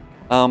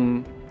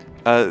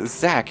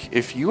 Zach,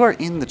 if you are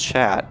in the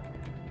chat,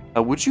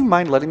 would you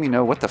mind letting me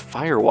know what the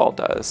firewall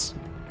does?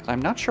 'Cause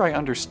I'm not sure I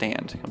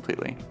understand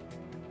completely.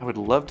 I would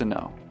love to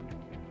know.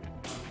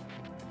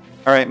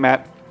 All right,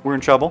 Matt, we're in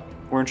trouble.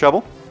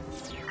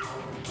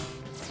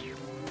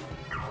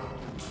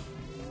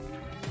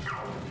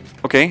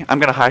 Okay, I'm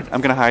gonna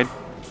hide.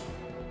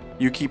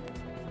 You keep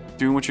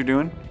doing what you're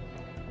doing.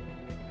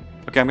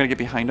 Okay, I'm gonna get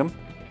behind him.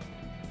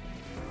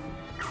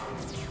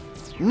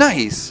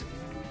 Nice!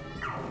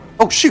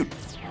 Oh, shoot!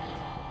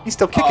 He's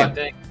still kicking. Oh,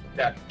 dang.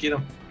 Yeah, get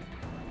him.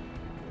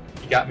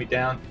 He got me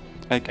down.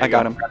 I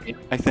got him,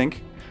 I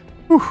think.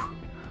 Whew.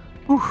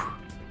 Whew.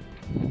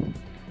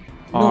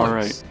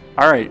 Nice.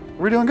 Alright,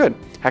 we're doing good.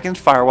 Hacking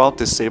Firewall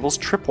disables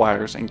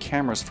tripwires and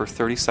cameras for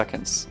 30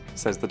 seconds,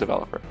 says the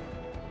developer.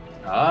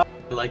 I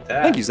like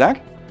that. Thank you,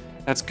 Zach.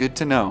 That's good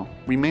to know.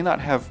 We may not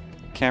have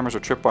cameras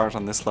or tripwires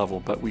on this level,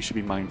 but we should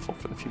be mindful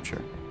for the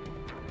future.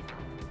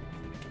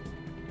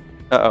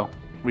 Uh-oh.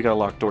 We got a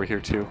locked door here,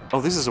 too. Oh,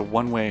 this is a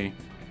one-way...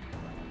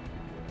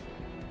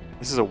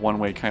 This is a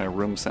one-way kind of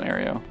room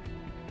scenario.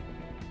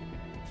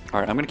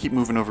 Alright, I'm going to keep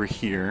moving over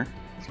here.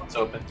 This one's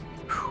open.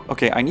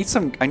 Okay, I need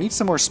some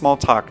more small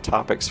talk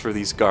topics for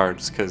these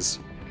guards, because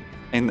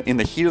in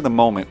the heat of the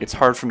moment, it's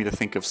hard for me to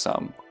think of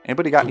some.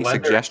 Anybody got any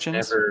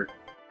suggestions?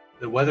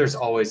 The weather's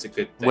always a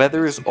good thing.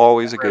 Weather is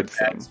always a good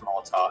thing.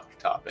 Small talk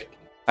topic.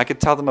 I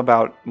could tell them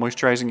about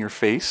moisturizing your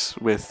face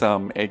with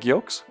egg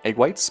yolks, egg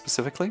whites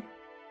specifically.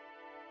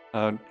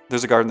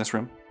 There's a guard in this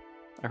room.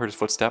 I heard his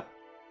footstep.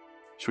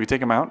 Should we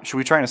take him out? Should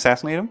we try and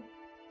assassinate him?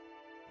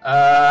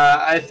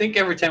 I think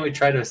every time we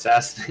try to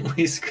assassinate,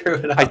 we screw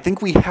it up. I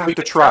think we have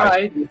to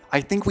try.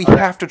 I think we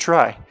have to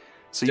try.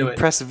 So you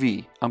press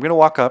V. I'm going to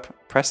walk up,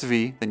 press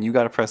V, then you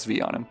got to press V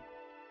on him.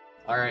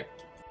 All right.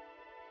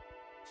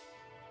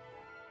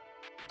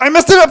 I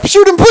messed it up!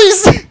 Shoot him,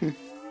 please!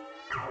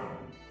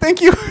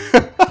 Thank you!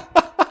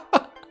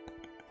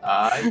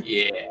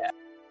 Yeah.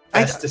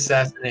 Best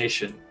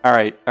assassination.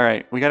 Alright.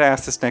 We gotta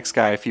ask this next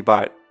guy if he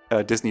bought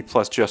Disney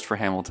Plus just for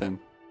Hamilton.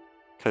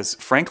 Because,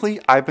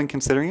 frankly, I've been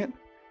considering it.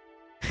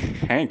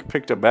 Hank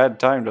picked a bad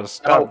time to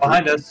stop. Oh,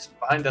 behind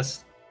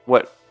us.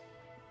 What?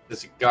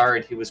 There's a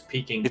guard. He was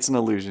peeking. It's an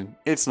illusion.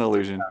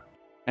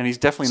 And he's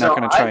definitely not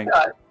going to try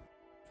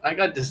I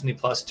got Disney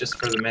Plus just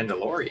for The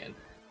Mandalorian.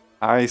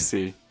 I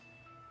see.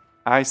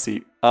 I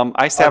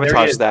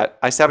sabotaged that.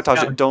 I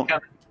sabotaged it. Don't.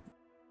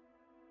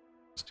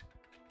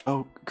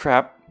 Oh,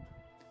 crap.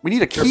 We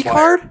need a key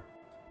card?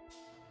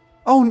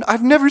 Oh,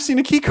 I've never seen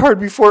a key card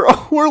before.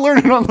 Oh, we're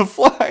learning on the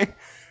fly.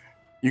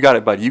 You got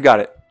it, bud. You got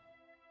it.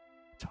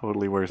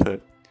 Totally worth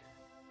it.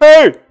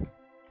 Hey!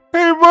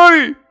 Hey,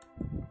 buddy!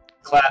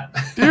 Clap.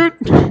 Dude,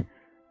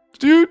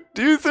 do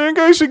you think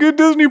I should get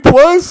Disney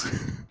Plus?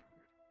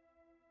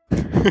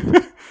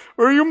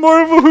 Or are you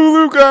more of a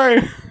Hulu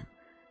guy?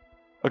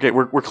 Okay,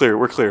 we're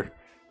clear.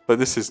 But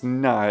this is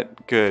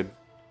not good.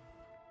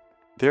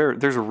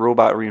 There's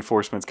robot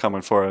reinforcements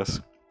coming for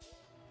us.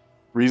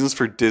 Reasons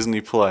for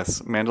Disney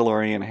Plus,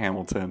 Mandalorian,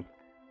 Hamilton.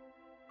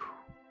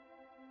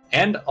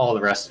 And all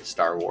the rest of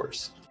Star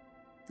Wars.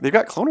 They've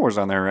got Clone Wars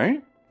on there,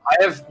 right?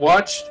 I have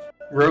watched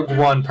Rogue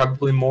One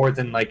probably more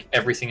than like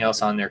everything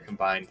else on there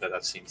combined that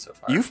I've seen so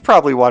far. You've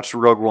probably watched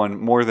Rogue One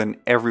more than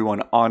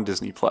everyone on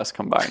Disney Plus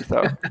combined,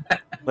 though.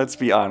 Let's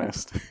be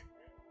honest.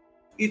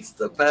 It's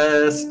the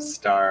best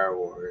Star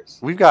Wars.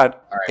 We've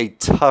got a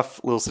tough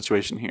little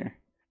situation here.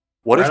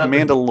 What if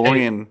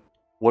Mandalorian?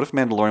 What if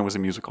Mandalorian was a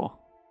musical?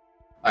 All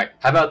right.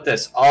 How about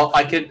this?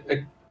 I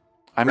could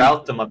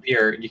route them up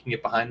here. You can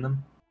get behind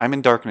them. I'm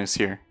in darkness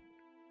here.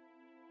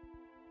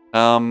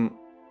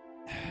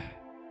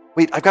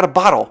 Wait, I've got a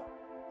bottle.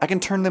 I can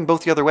turn them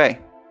both the other way.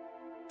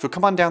 So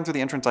come on down through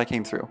the entrance I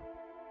came through,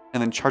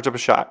 and then charge up a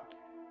shot,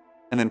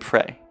 and then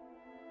pray.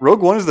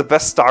 Rogue One is the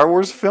best Star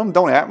Wars film.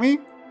 Don't at me.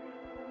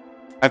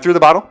 I threw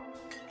the bottle.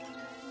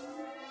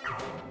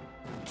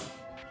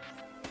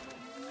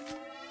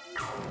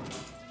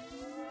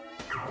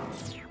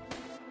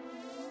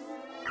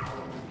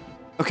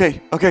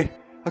 Okay.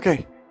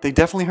 They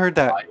definitely heard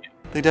that.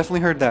 They definitely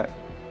heard that.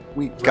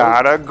 We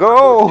gotta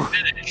go.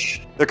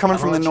 They're coming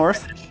from the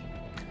north.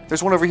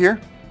 There's one over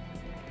here.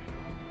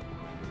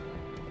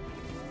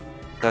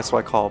 That's what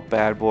I call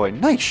bad boy.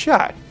 Nice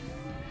shot.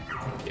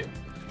 Thank you.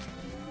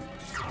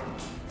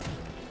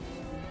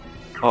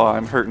 Oh,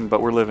 I'm hurting,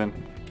 but we're living.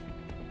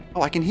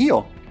 Oh, I can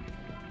heal.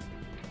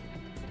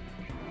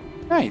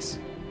 Nice.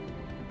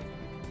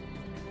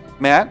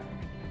 Matt,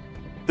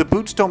 the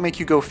boots don't make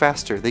you go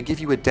faster. They give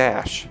you a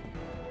dash.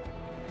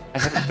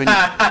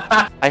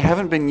 I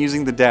haven't been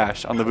using the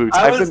dash on the boots.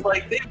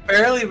 They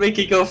barely make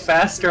you go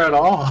faster at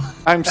all.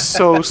 I'm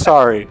so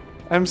sorry.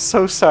 I'm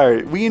so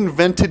sorry. We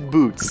invented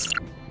boots,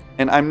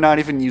 and I'm not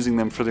even using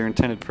them for their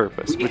intended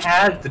purpose. We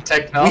had the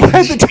technology. We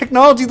had the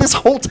technology this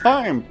whole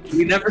time.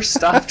 We never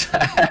stopped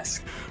to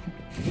ask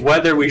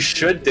whether we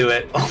should do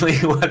it, only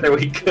whether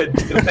we could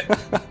do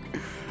it.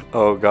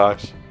 Oh,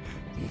 gosh.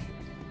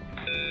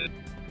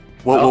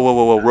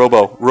 Whoa.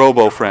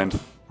 Robo friend.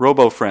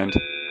 Robo friend.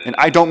 And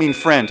I don't mean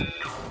friend.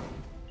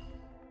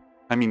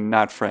 I mean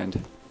not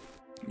friend.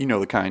 You know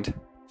the kind.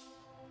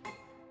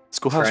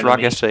 Schoolhouse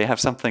Rock yesterday, I have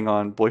something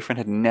on. Boyfriend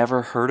had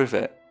never heard of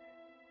it.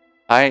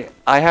 I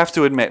have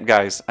to admit,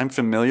 guys, I'm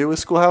familiar with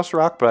Schoolhouse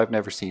Rock, but I've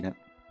never seen it.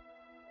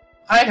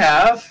 I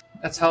have.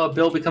 That's how a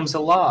bill becomes a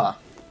law.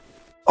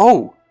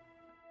 Oh.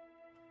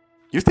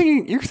 You're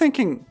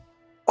thinking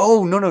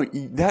oh, no.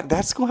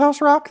 That's Schoolhouse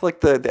Rock?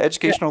 Like the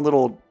educational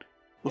little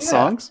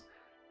songs?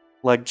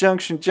 Like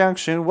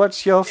Junction,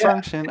 what's your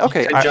function?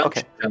 Okay,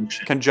 okay.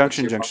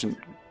 Conjunction.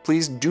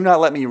 Please do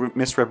not let me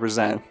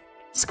misrepresent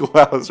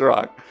Schoolhouse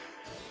Rock.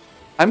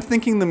 I'm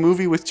thinking the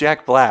movie with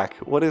Jack Black.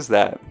 What is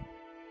that?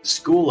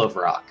 School of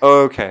Rock.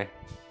 Okay.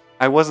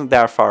 I wasn't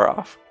that far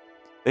off.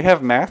 They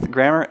have math,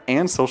 grammar,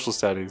 and social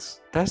studies.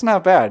 That's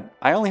not bad.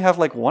 I only have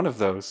like one of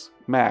those,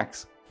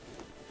 max.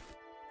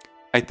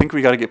 I think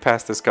we gotta get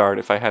past this guard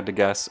if I had to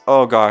guess.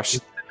 Oh gosh.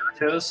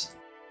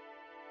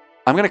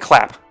 I'm gonna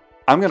clap.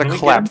 I'm gonna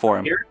clap for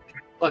him. Here?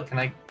 Look,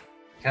 I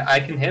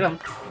can hit him.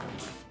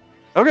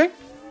 Okay.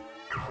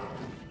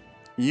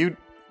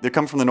 They're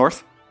coming from the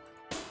north?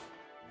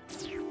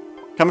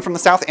 Coming from the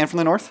south and from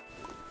the north?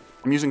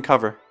 I'm using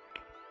cover.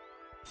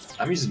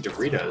 I'm using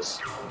Doritos.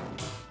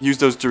 Use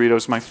those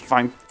Doritos, my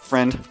fine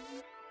friend.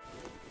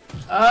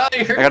 I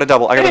got a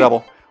double.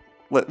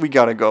 We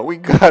gotta go.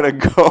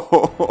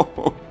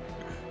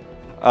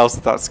 I also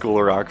thought School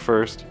of Rock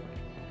first.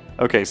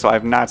 Okay, so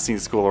I've not seen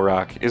School of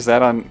Rock. Is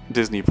that on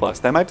Disney Plus?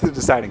 That might be the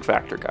deciding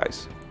factor,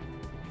 guys.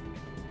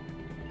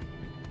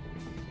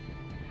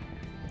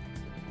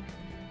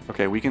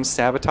 Okay, we can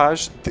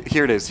sabotage.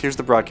 Here it is. Here's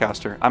the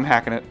broadcaster. I'm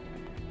hacking it.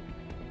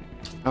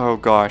 Oh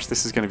gosh,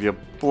 this is going to be a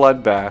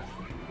bloodbath.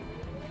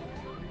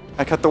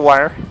 I cut the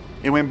wire.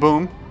 It went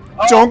boom.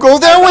 Oh, don't go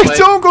that way!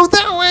 Don't go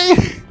that way!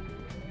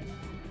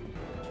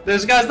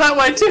 There's guys that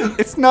way too!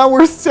 It's not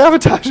worth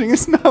sabotaging.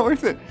 It's not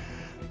worth it.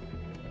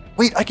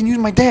 Wait, I can use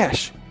my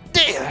dash.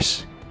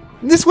 Dash!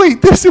 This way,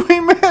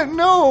 man!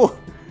 No!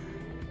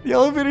 The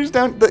elevator's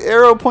down. The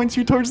arrow points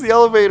you towards the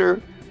elevator.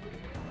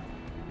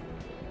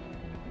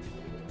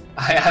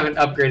 I haven't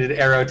upgraded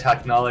arrow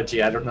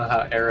technology. I don't know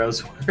how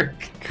arrows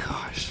work.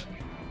 Gosh.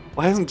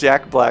 Why hasn't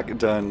Jack Black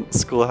done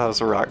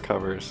Schoolhouse Rock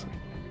covers?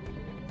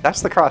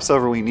 That's the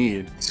crossover we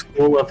need.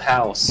 School of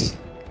House.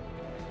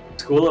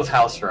 School of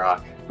House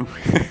Rock.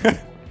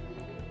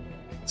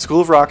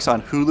 School of Rock's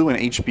on Hulu and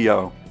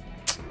HBO.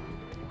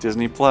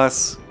 Disney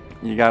Plus,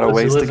 you got a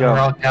ways to go.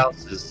 Rock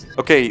houses.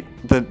 Okay,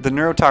 the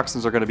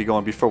neurotoxins are going to be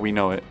going before we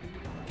know it.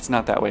 It's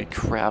not that way.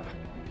 Crap.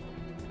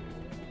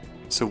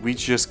 So we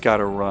just got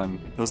to run.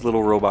 Those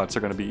little robots are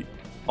going to be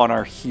on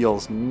our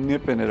heels,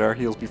 nipping at our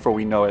heels before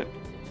we know it.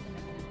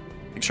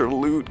 Make sure to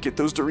loot, get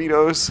those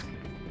Doritos.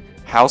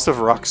 House of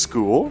Rock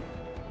School?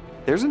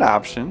 There's an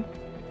option.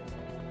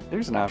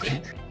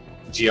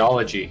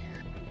 Geology.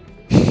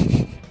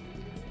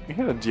 We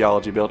had a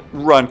geology build.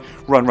 Run.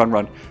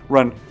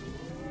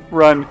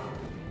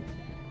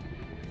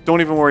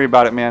 Don't even worry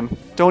about it, man.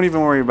 Don't even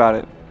worry about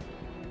it.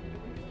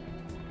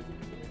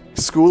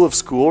 School of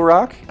School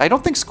Rock? I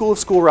don't think School of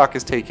School Rock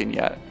is taken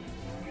yet.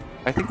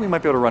 I think we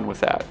might be able to run with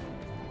that.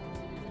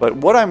 But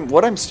what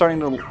I'm starting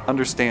to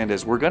understand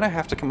is we're gonna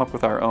have to come up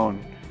with our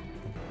own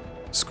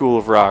School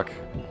of Rock,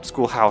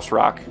 Schoolhouse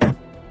Rock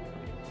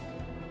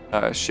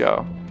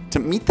show to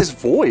meet this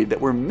void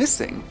that we're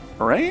missing,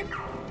 right?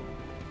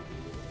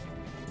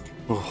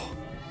 Oh,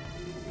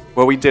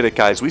 Well, we did it,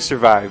 guys. We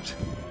survived.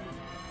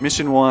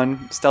 Mission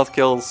 1, stealth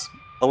kills,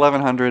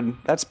 1100.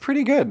 That's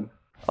pretty good.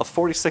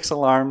 46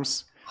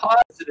 alarms.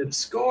 Positive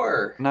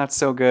score. Not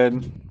so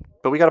good,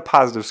 but we got a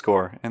positive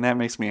score, and that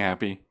makes me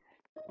happy.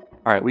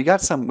 All right, we got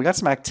some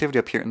activity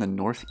up here in the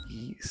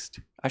northeast.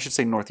 I should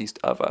say northeast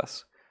of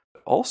us.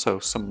 Also,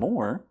 some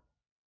more.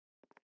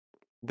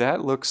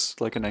 That looks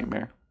like a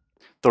nightmare.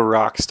 The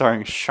Rock,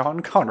 starring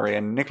Sean Connery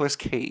and Nicolas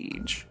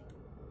Cage.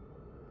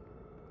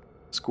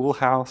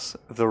 Schoolhouse,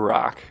 The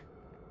Rock.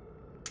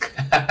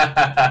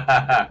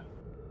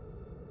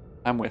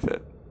 I'm with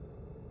it.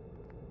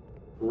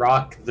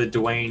 Rock the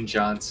Dwayne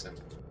Johnson.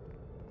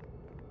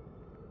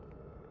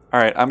 All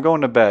right, I'm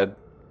going to bed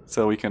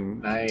so we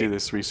can do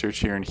this research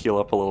here and heal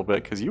up a little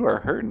bit because you are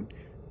hurting.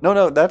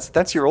 No,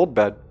 that's your old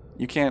bed.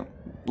 You can't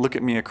look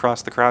at me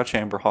across the crowd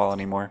chamber hall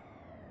anymore.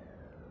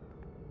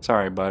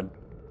 Sorry, bud.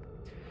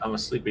 I'm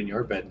asleep in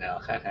your bed now.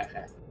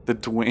 The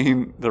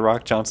Dwayne The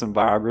Rock Johnson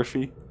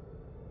biography.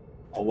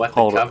 I'll wet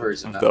the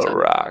covers. The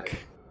Rock.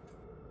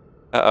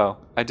 Uh-oh,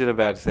 I did a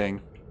bad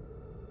thing.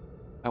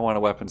 I want a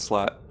weapon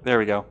slot. There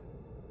we go.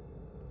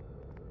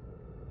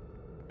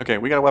 Okay,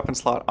 we got a weapon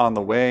slot on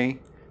the way.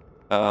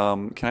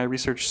 Can I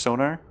research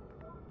sonar?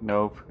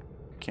 Nope.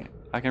 Can't.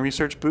 I can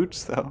research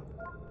boots, though.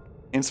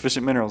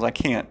 Insufficient minerals. I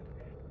can't.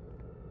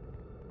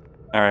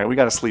 Alright, we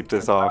gotta sleep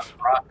this off.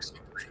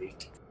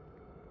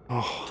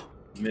 Oh.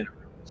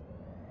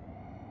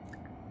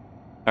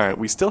 Alright,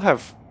 we still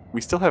have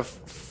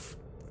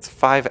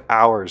 5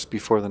 hours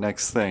before the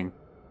next thing.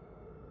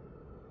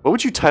 What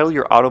would you title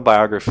your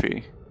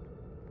autobiography?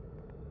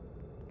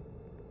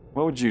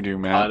 What would you do,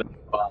 Matt?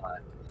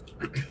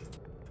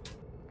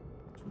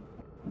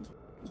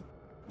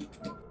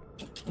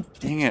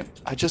 Dang it.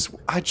 I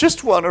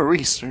just want to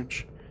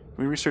research.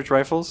 Can we research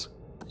rifles?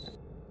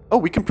 Oh,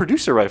 we can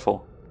produce a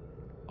rifle.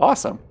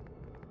 Awesome.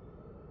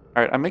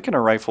 Alright, I'm making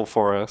a rifle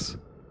for us.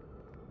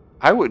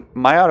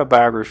 My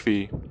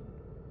autobiography.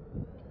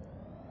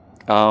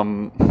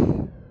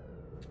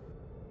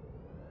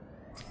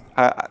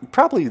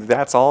 Probably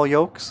That's All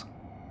Yolks.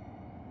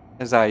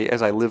 As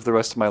I live the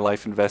rest of my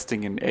life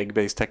investing in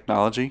egg-based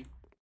technology.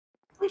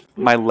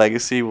 My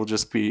legacy will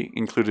just be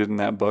included in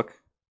that book.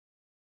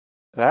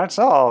 That's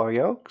all,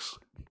 Yolks.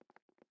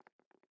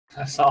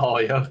 That's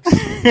all, Yolks.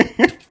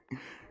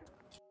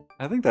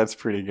 I think that's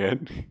pretty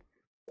good.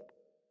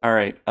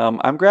 Alright,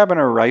 I'm grabbing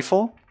a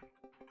rifle.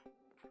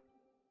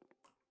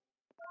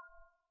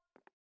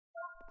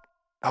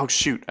 Oh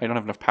shoot, I don't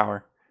have enough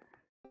power.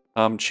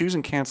 Choose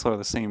and cancel are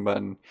the same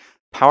button.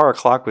 Power a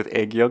clock with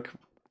egg yolk.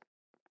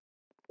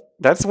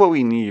 That's what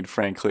we need,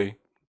 frankly.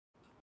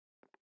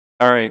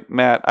 Alright,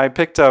 Matt, I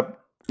picked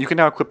up... You can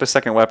now equip a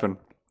second weapon.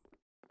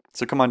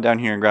 So come on down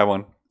here and grab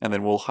one. And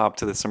then we'll hop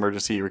to this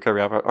emergency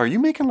recovery app. Are you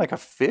making like a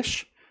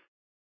fish?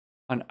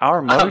 On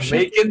our mothership? I'm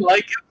making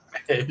like a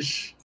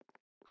fish.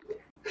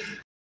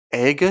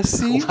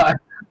 Eggacy? Why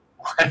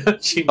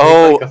don't you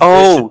make like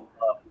a fish?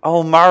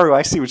 Oh, Maru,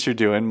 I see what you're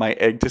doing. My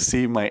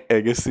egg-to-see, my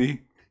eggacy.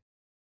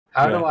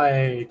 How do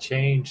I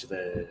change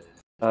this?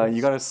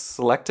 You gotta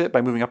select it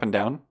by moving up and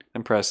down,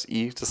 and press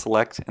E to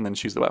select, and then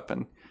choose the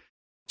weapon.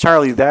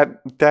 Charlie,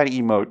 that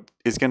emote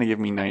is gonna give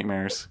me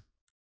nightmares.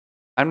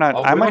 I'm not.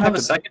 Oh, I might have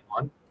a second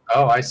one.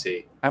 Oh, I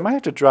see. I might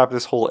have to drop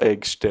this whole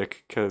egg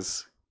shtick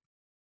because.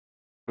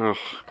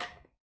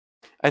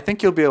 I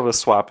think you'll be able to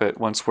swap it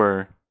once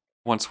we're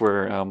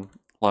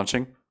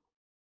launching.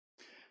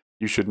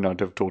 You should not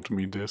have told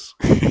me this.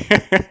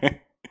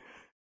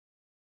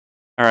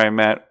 All right,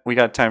 Matt. We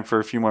got time for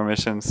a few more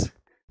missions.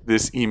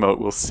 This emote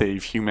will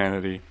save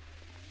humanity.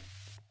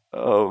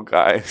 Oh,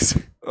 guys.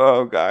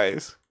 Oh,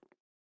 guys.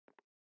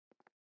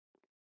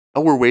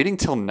 Oh, we're waiting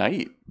till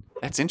night.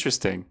 That's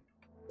interesting.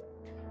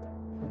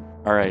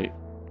 All right.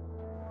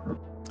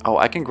 Oh,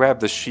 I can grab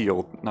the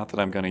shield. Not that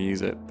I'm going to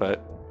use it,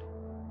 but...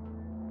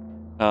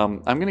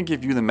 I'm going to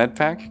give you the med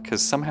pack,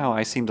 because somehow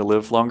I seem to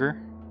live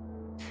longer.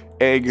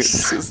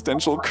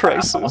 Existential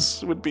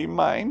crisis would be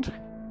mine.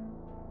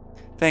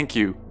 Thank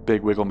you,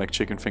 Big Wiggle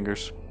McChicken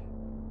Fingers.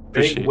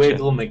 Big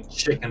Wiggle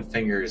McChicken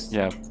Fingers.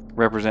 Yeah,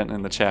 representing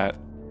in the chat.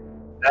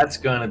 That's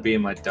gonna be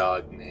my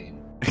dog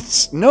name.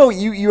 No,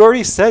 you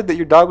already said that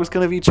your dog was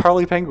gonna be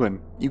Charlie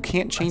Penguin. You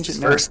can't change it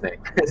now. His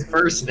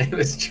first name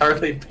is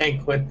Charlie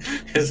Penguin.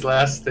 His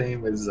last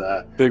name is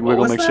Big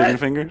Wiggle McChicken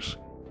Fingers.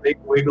 Big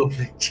Wiggle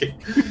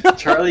McChicken.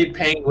 Charlie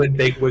Penguin,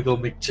 Big Wiggle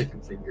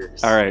McChicken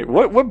Fingers. All right,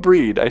 what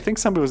breed? I think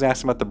somebody was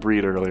asking about the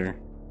breed earlier.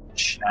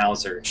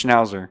 Schnauzer.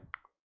 Schnauzer.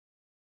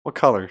 What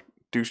color?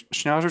 Do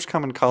Schnauzers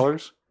come in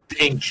colors?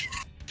 Pink.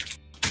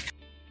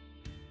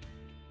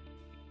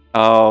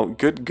 Oh,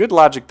 good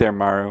logic there,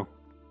 Maru.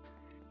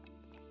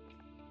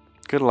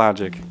 Good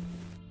logic.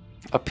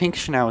 A pink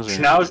Schnauzer.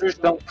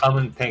 Schnauzers don't come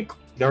in pink.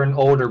 They're an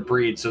older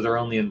breed, so they're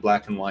only in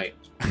black and white.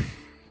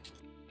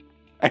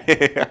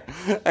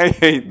 I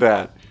hate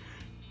that.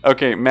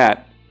 Okay,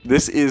 Matt,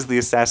 this is the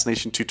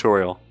assassination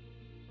tutorial.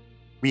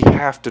 We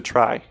have to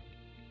try.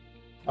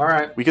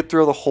 Alright. We could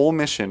throw the whole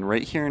mission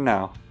right here and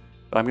now.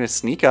 But I'm going to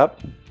sneak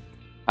up.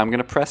 I'm going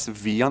to press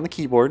V on the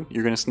keyboard.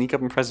 You're going to sneak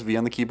up and press V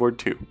on the keyboard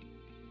too.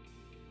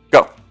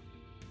 Go.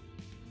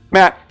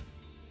 Matt.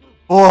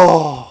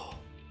 Oh.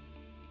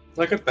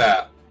 Look at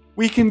that.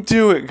 We can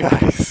do it,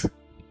 guys.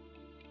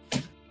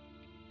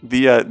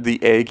 The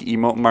egg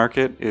emote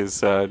market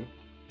is... I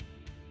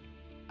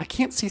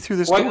can't see through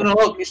this door. Why? No,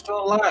 look, he's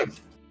still alive.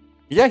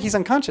 Yeah, he's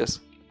unconscious.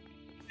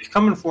 He's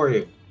coming for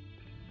you.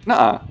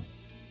 Nuh-uh.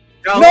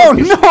 No,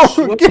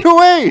 no! Get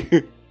away!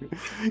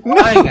 No!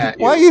 At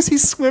you. Why is he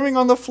swimming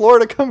on the floor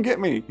to come get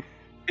me?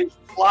 He's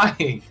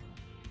flying.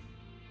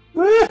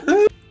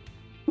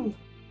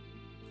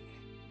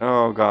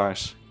 Oh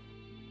gosh.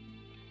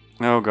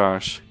 Oh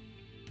gosh.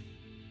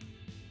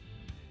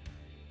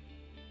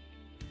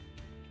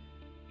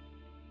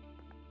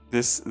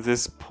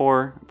 This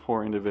poor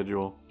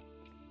individual.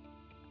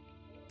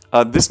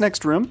 This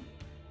next room,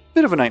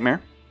 bit of a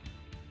nightmare.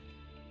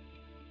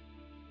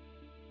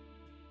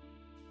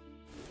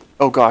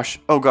 Oh gosh,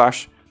 oh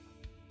gosh.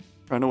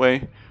 Run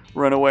away,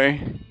 run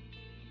away.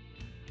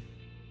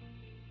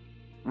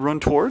 Run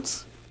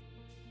towards?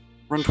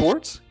 Run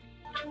towards?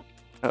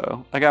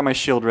 Uh-oh, I got my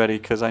shield ready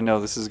because I know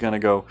this is gonna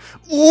go.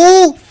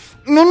 Ooh!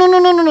 No, no, no,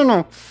 no, no, no,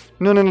 no.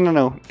 No, no, no, no,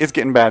 no. It's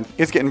getting bad.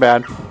 It's getting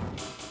bad.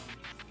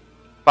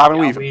 Bob and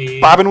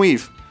weave. Bob and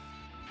weave.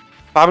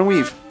 Bob and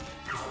weave.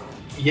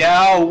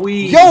 Yeah,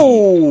 we.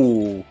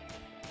 Yo!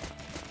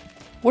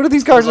 What are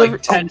these guys?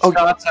 Like 10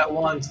 shots at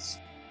once.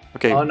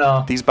 Okay. Oh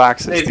no. These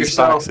boxes. Save these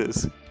yourself.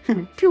 boxes.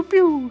 Pew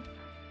pew.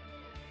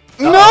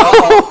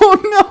 Uh-oh.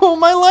 No! No!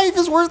 My life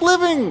is worth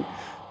living.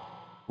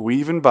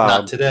 Weave and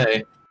bob. Not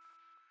today.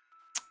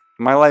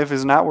 My life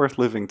is not worth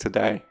living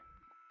today.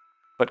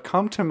 But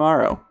come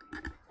tomorrow.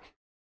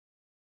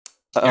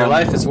 Your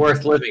life is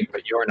worth living,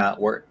 but you're not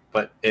worth.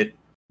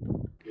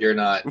 You're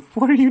not.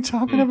 What are you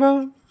talking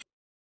about?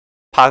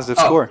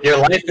 Positive score. Your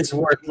life is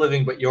worth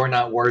living, but you're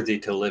not worthy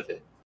to live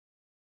it.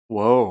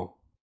 Whoa.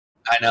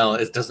 I know.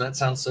 Doesn't that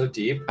sound so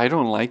deep? I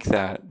don't like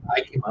that.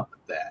 I came up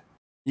with that.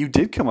 You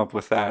did come up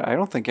with that. I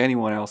don't think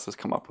anyone else has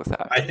come up with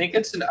that. I think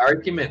it's an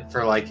argument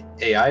for like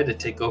AI to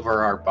take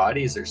over our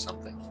bodies or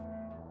something.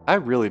 I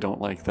really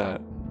don't like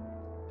that.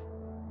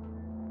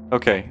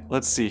 Okay,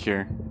 let's see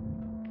here.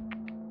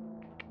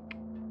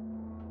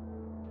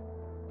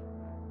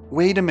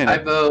 Wait a minute.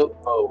 I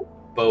vote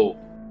bow.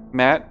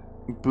 Matt,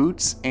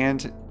 boots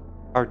and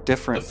are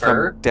different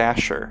from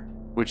Dasher,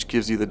 which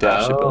gives you the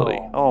dash ability.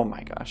 Oh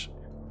my gosh.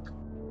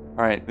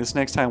 All right, this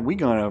next time we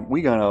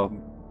gonna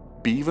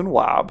beave and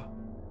wob.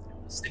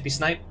 Snippy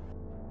snipe.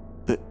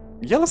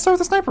 Yeah, let's start with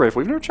the sniper rifle.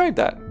 We've never tried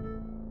that.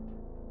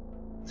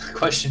 The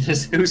question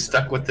is, who's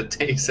stuck with the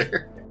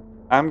taser?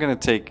 I'm gonna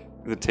take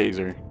the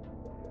taser.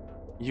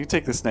 You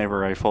take the sniper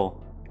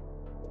rifle.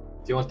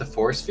 Do you want the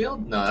force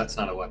field? No, that's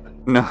not a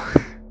weapon. No.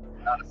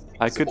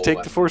 I could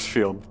take the force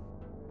field.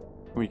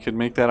 We could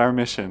make that our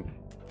mission.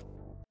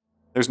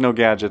 There's no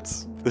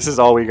gadgets. This is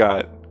all we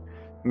got.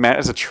 Matt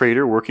is a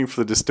traitor working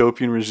for the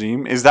dystopian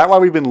regime. Is that why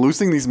we've been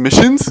losing these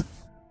missions?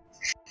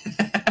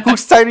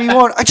 Whose side are you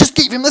on? I just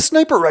gave him the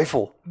sniper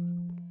rifle.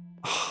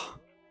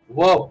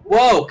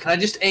 Whoa! Can I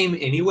just aim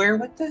anywhere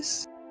with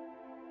this?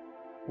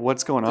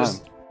 What's going on?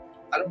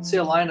 I don't see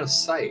a line of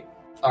sight.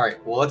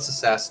 Alright, well let's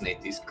assassinate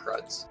these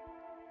cruds.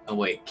 Oh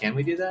wait, can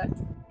we do that?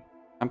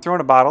 I'm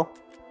throwing a bottle.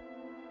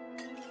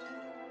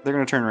 They're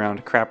gonna turn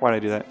around. Crap, why'd I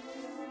do that?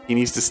 He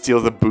needs to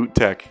steal the boot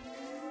tech.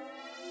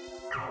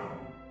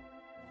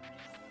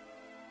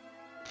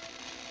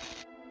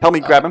 Help me,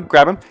 grab him,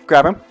 grab him,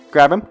 grab him,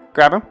 grab him,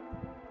 grab him.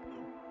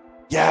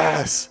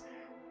 Yes!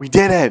 We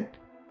did it!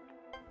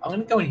 I'm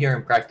gonna go in here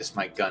and practice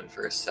my gun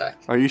for a sec.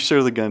 Are you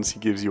sure the guns he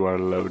gives you are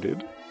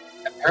loaded?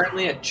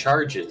 Apparently it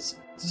charges.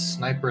 It's a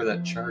sniper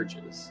that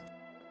charges.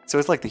 So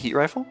it's like the heat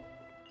rifle?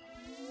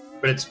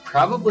 But it's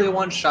probably a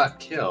one-shot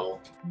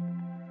kill.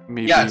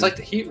 Maybe. Yeah, it's like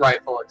the heat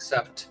rifle,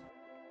 except...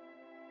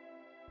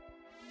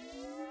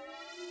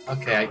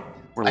 Okay,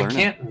 I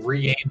can't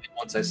re-aim it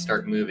once I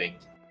start moving.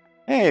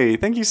 Hey,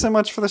 thank you so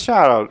much for the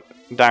shout-out,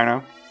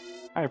 Dino.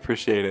 I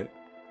appreciate it.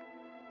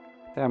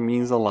 That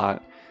means a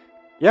lot.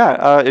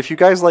 Yeah, if you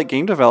guys like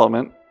game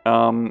development,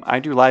 I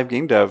do live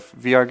game dev,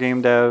 VR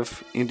game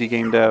dev, indie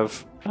game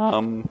dev,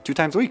 2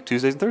 times a week,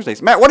 Tuesdays and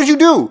Thursdays. Matt, what did you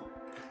do?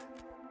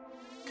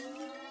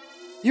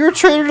 You're a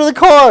traitor to the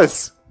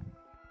cause!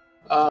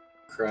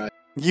 Cry.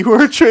 You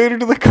are a traitor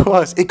to the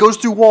cause. It goes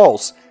through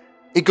walls.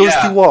 It goes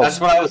through walls. That's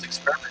what I was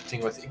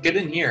experimenting with. Get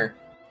in here.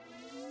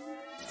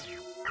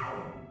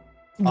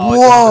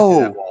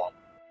 Oh, whoa!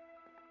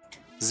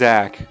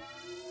 Zach.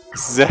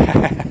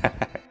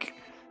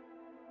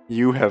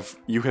 You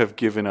have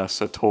given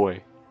us a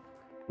toy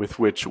with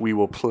which we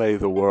will play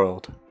the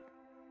world.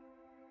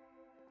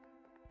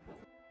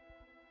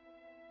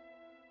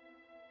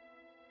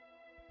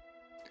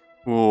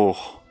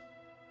 Oh.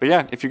 But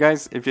yeah, if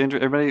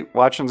everybody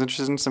watching's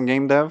interested in some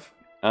game dev,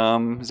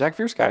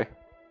 ZacFierce guy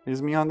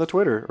is me on the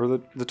Twitter or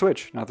the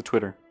Twitch, not the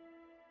Twitter.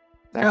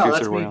 No,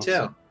 that's me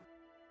too.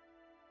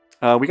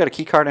 We got a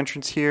keycard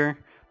entrance here.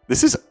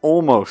 This is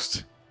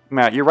almost,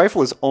 Matt, your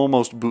rifle is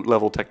almost boot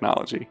level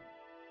technology.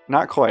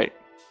 Not quite.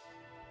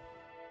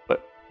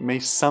 But May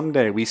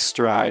someday we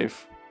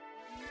strive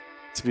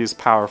to be as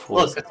powerful.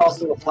 Look, it's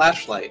also a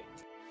flashlight.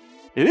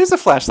 It is a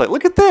flashlight.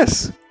 Look at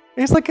this.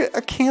 It's like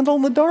a candle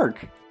in the dark.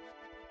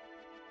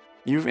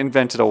 You've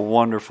invented a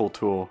wonderful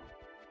tool.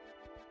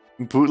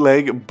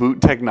 Bootleg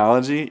boot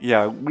technology?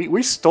 Yeah,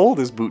 we stole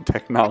this boot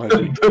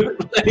technology.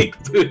 Bootleg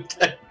boot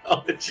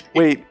technology.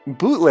 Wait,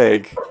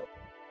 bootleg?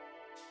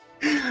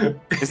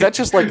 Is that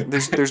just like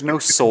there's no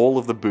soul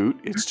of the boot?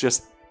 It's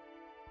just.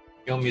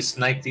 You want me to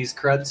snipe these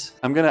cruds?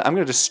 I'm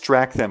gonna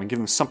distract them and give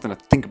them something to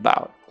think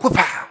about.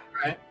 Whoop-ah!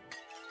 Right.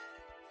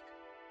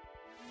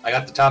 I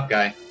got the top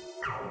guy.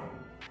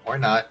 Or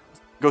not.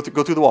 Go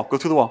through the wall. Go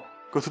through the wall.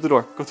 Go through the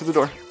door. Go through the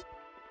door.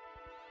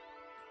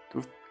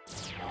 Go.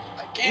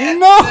 I can't.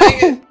 No! Dang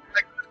it.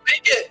 I couldn't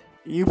make it.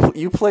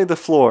 You played the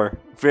floor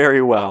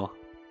very well.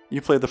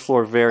 You played the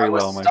floor very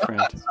well, my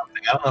friend. On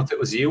something. I don't know if it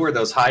was you or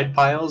those hide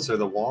piles or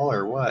the wall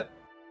or what.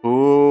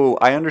 Ooh,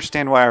 I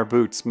understand why our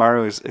boots.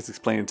 Mario is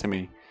explaining to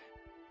me.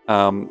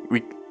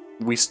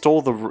 We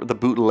stole the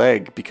boot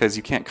leg because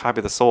you can't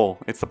copy the soul.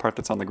 It's the part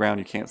that's on the ground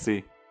you can't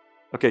see.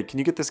 Okay, can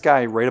you get this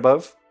guy right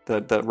above?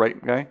 The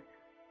right guy?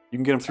 You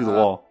can get him through the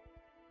wall.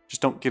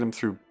 Just don't get him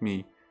through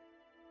me.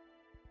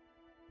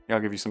 Yeah,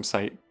 I'll give you some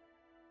sight.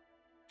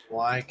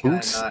 Why can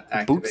Boots, I not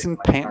activate boots and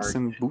my pants target?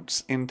 and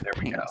boots and There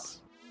we go. pants.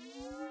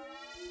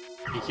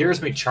 He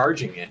hears me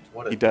charging it.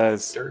 What a He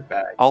does.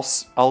 dirtbag.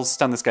 I'll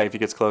stun this guy if he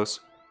gets close.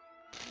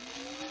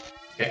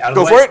 Okay, out of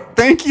Go the way. for it!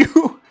 Thank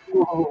you!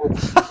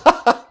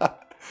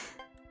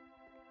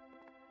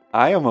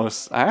 I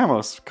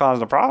almost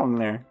caused a problem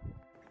there.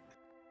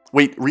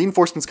 Wait,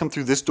 reinforcements come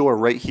through this door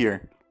right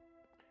here.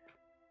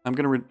 I'm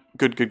gonna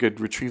good.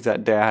 Retrieve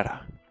that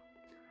data.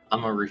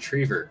 I'm a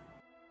retriever.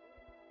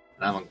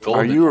 And I'm a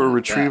golden. Are you a one at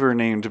retriever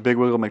named Big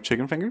Wiggle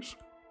McChickenfingers?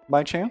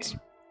 By chance?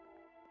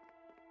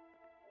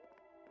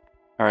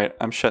 Alright,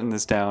 I'm shutting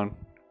this down.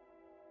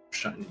 that.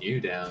 Shutting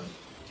you down.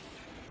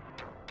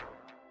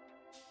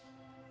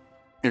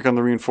 Here come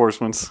the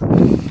reinforcements.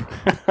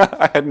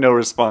 I had no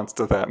response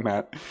to that,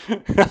 Matt.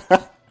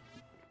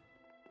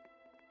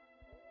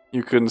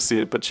 You couldn't see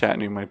it, but chat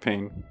knew my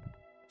pain.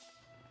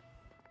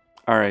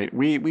 Alright,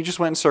 we just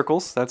went in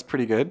circles. That's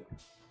pretty good.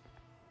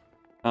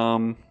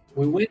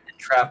 We went in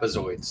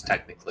trapezoids,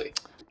 technically.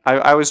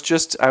 I was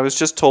just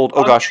told.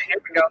 Oh gosh. Here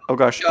we go. Oh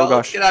gosh. Go, Oh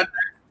gosh. Get out of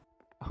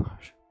there. Oh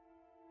gosh.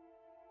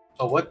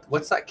 Oh,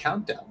 what's that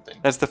countdown thing?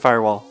 That's the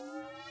firewall.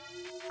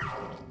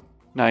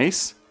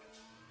 Nice.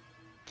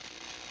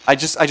 I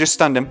just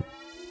stunned him.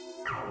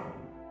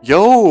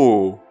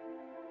 Yo.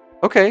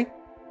 Okay.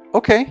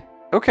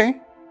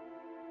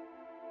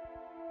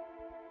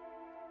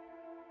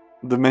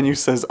 The menu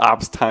says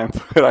ops time,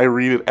 but I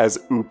read it as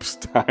oops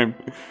time.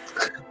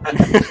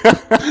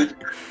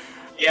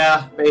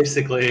 Yeah,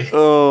 basically.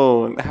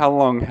 Oh, how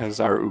long has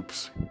our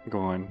oops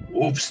gone?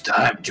 Oops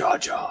time,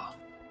 Jaja.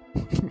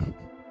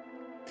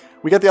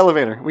 We got the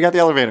elevator.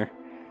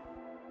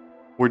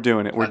 We're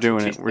doing it. We're That's doing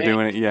what it. you We're think.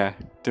 doing it. Yeah.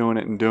 Doing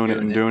it and doing it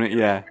and doing it.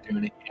 Yeah. We're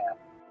doing it, yeah.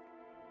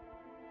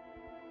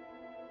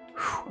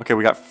 Okay,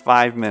 we got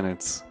 5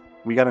 minutes.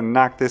 We gotta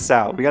knock this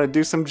out. We gotta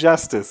do some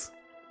justice.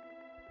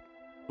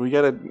 We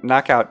gotta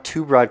knock out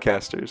 2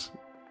 broadcasters.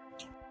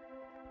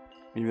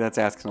 Maybe that's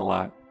asking a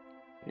lot.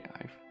 Yeah.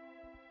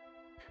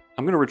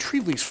 I'm gonna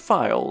retrieve these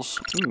files.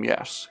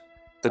 Yes.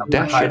 The I'm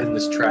gonna dash. hide in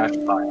this trash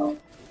pile,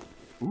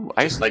 Ooh,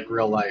 just like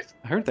real life.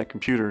 I heard that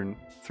computer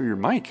through your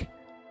mic.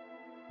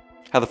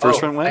 How the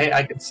first one went?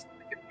 I could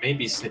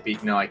maybe snippy.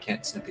 No, I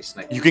can't snippy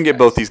snipe. You can get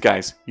both these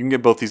guys. You can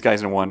get both these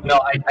guys in one.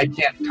 No, I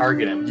can't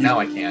target him. Now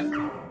I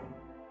can.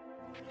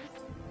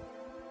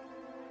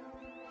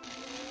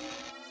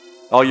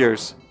 All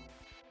yours.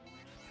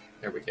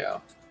 There we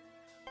go.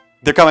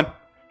 They're coming.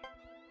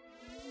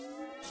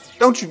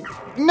 Don't you?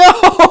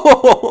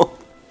 No!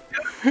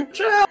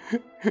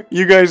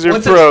 You guys are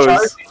Once it's pros.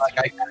 charging, like,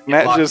 I gotta get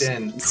Matt locked just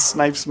in.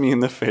 snipes me in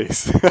the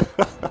face.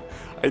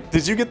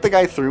 Did you get the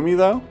guy through me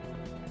though?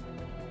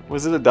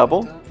 Was it a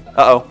double?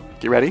 Uh-oh.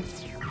 Get ready.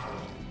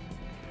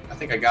 I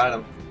think I got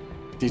him.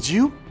 Did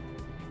you?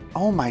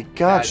 Oh my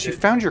gosh, you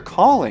did. found your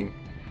calling.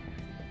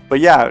 But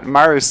yeah,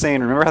 Mario's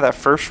saying, remember how that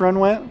first run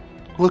went?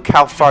 Look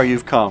how far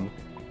you've come.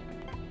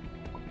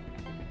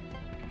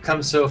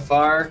 Come so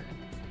far.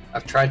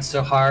 I've tried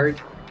so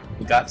hard.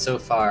 We got so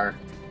far.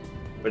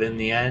 But in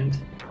the end,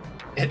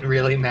 it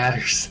really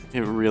matters.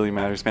 It really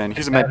matters, man.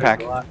 Here's a It med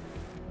matters pack. lot.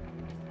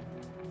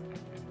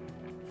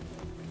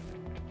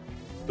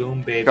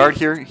 Boom, baby. Guard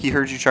here. He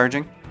heard you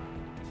charging.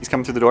 He's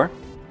coming through the door.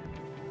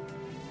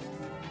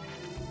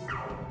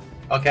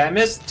 Okay, I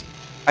missed.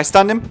 I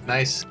stunned him.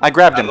 Nice. I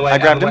grabbed Out of him. the way, I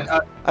out of grabbed the him. way.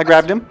 I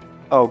grabbed him.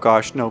 Oh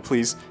gosh, no,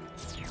 please.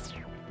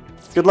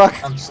 Good luck.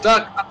 I'm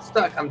stuck.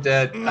 I'm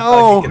dead. I thought I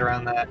No. could get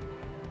around that.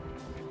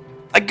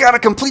 I gotta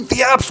complete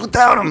the ops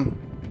without him.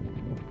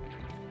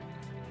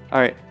 All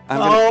right,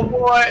 Oh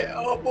boy!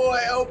 Oh boy!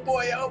 Oh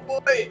boy! Oh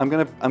boy! I'm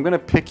gonna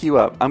pick you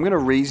up. I'm gonna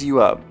raise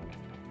you up.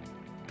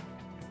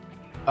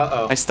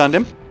 Uh-oh. I stunned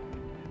him.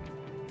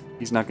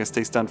 He's not gonna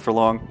stay stunned for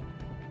long.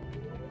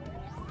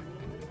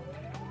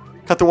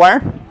 Cut the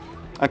wire.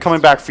 I'm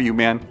coming back for you,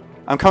 man.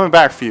 I'm coming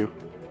back for you.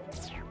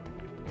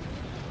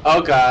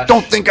 Oh gosh.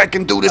 Don't think I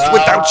can do this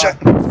without you.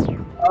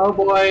 Oh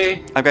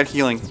boy. I've got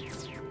healing.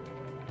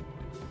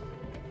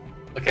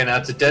 Okay, now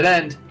it's a dead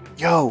end.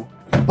 Yo,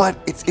 but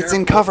it's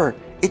in cover.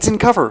 It's in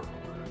cover.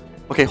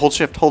 Okay, hold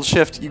shift, hold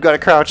shift. You gotta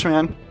crouch,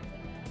 man.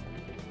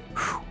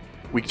 Whew.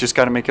 We just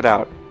gotta make it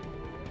out.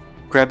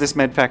 Grab this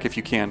med pack if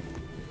you can.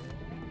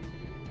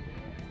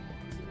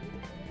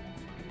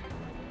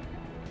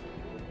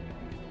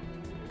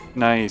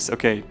 Nice,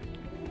 okay.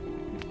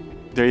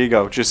 There you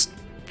go. Just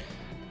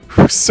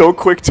so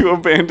quick to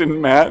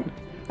abandon Matt.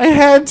 I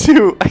had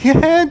to. I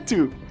had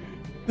to.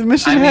 The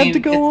mission had to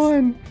go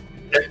on.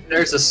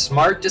 There's a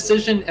smart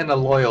decision and a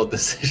loyal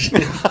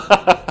decision.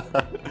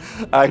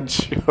 I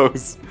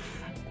chose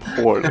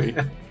poorly.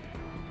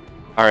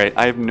 Alright,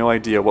 I have no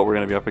idea what we're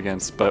going to be up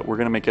against, but we're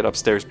going to make it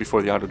upstairs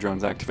before the auto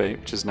drones activate,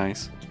 which is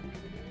nice.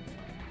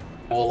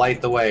 We'll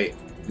light the way.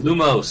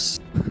 Lumos.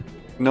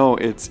 No,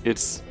 it's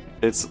Leviosa.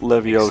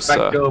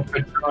 Expecto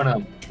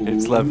Patronum.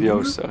 It's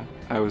Leviosa,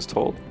 I was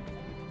told.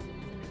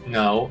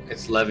 No,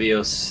 it's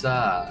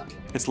Leviosa.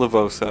 It's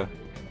Levosa.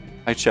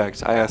 I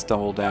checked. I asked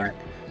Dumbledore.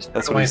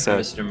 That's what he said.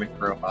 Mr.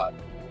 McRobot.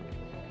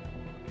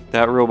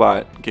 That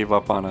robot gave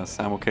up on us.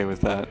 I'm okay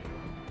with that.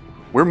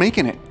 We're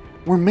making it.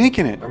 We're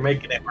making it. We're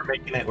making it. We're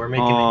making it. We're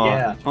making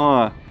it.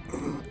 Yeah.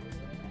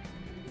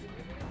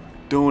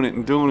 Doing it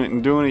and doing it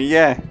and doing it.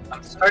 Yeah.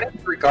 I'm starting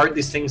to regard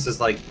these things as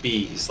like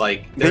bees.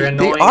 Like they're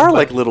annoying. They are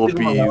like little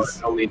bees.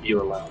 They'll leave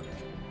you alone.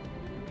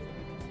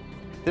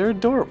 They're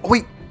adorable. Oh,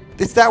 wait.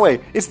 It's that way.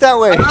 It's that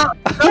way.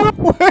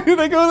 Why did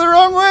I go the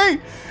wrong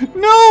way?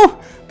 No!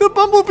 The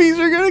bumblebees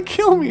are gonna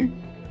kill me.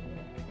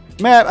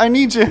 Matt, I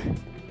need you.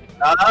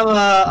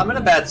 I'm in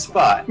a bad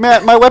spot.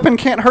 Matt, my weapon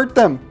can't hurt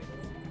them.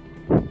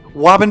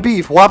 Wob and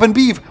beef. Wob and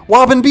beef.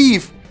 Wob and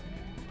beef.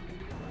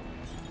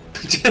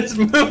 Just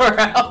move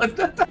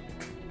around.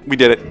 We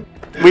did it.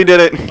 We did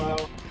it.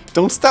 Wow.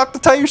 Don't stop to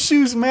tie your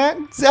shoes, Matt.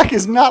 Zach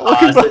is not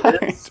looking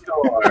behind.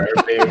 Score,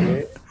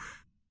 baby.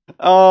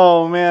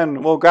 Oh,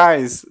 man. Well,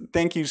 guys,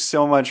 thank you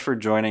so much for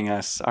joining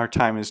us. Our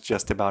time is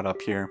just about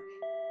up here.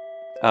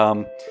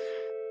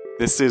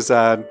 This is,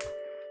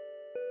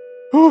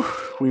 whew,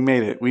 we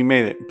made it. We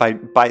made it. By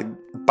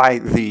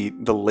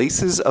the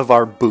laces of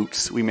our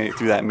boots, we made it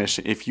through that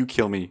mission. If you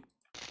kill me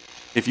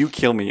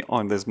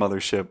on this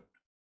mothership,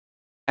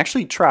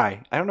 actually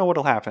try. I don't know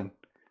what'll happen.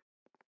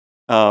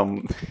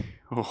 Oh,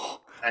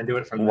 I do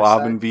it from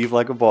Wob and beef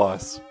like a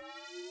boss.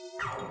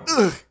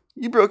 Ugh,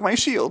 you broke my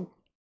shield.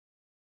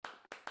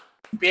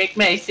 Break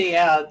my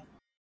shield.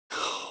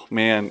 Oh,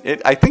 man,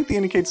 I think the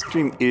IndieCade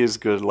stream is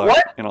good luck.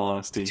 What? In all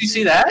honesty. Did you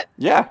see that?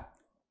 Yeah,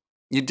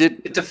 you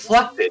did. It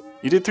deflected.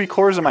 You did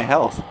 3/4 of my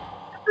health. Look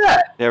at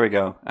that. There we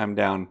go. I'm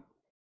down.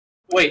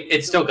 Wait,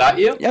 it still got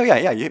you? Yeah.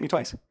 You hit me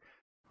twice.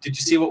 Did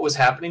you see what was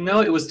happening though?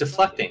 It was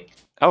deflecting.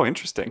 Oh,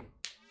 interesting.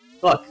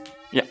 Look.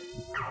 Yeah.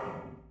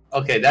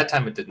 Okay, that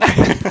time it didn't.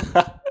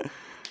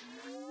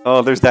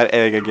 Oh, there's that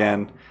egg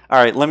again. All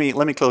right, let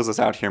me close this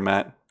out here,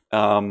 Matt.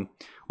 Well,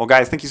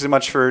 guys, thank you so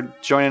much for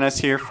joining us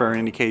here for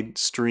an IndieCade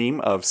stream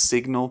of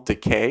Signal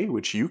Decay,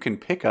 which you can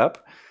pick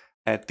up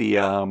at the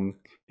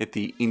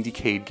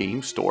IndieCade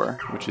game store,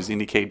 which is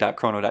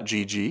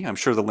indiecade.chrono.gg. I'm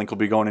sure the link will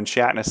be going in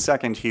chat in a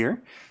second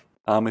here.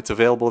 It's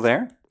available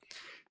there.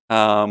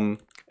 And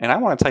I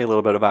want to tell you a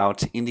little bit about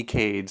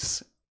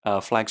IndieCade's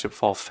flagship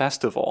fall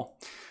festival.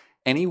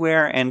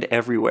 Anywhere and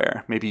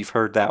everywhere. Maybe you've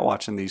heard that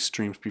watching these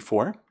streams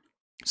before.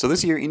 So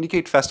this year,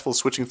 IndieCade Festival is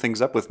switching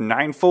things up with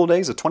 9 full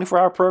days of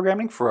 24-hour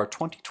programming for our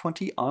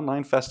 2020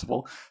 online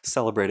festival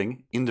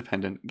celebrating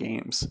independent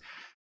games.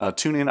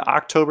 Tune in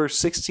October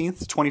 16th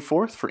to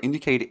 24th for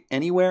IndieCade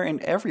Anywhere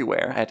and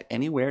Everywhere at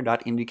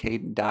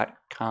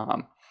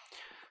anywhere.indiecade.com.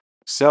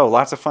 So,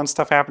 lots of fun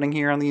stuff happening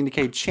here on the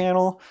IndieCade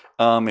channel.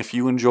 If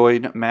you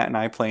enjoyed Matt and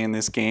I playing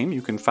this game,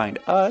 you can find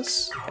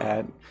us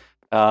at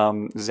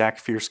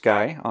ZacFierce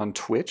Guy on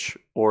Twitch,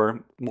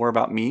 or more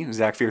about me,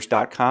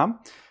 ZacFierce.com.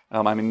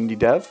 I'm an indie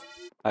dev.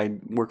 I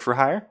work for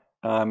hire,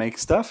 make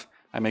stuff.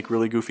 I make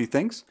really goofy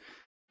things.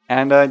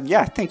 And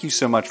yeah, thank you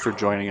so much for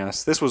joining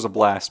us. This was a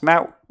blast.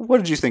 Matt, what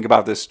did you think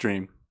about this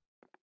stream?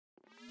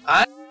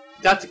 I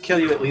got to kill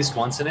you at least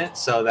once in it,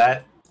 so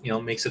that,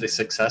 makes it a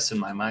success in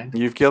my mind.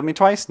 You've killed me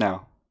twice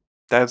now.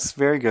 That's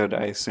very good,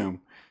 I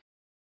assume.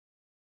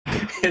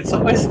 It's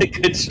always a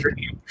good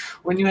stream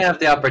when you have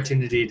the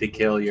opportunity to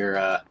kill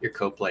your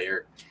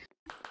co-player.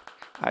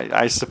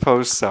 I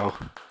suppose so.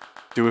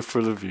 Do it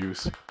for the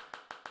views.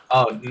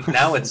 Oh,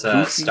 now it's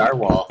Star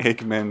Wall.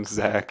 Eggman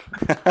Zach.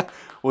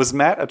 Was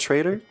Matt a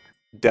traitor?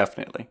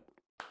 Definitely.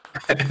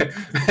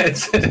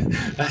 That's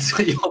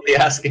what you'll be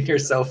asking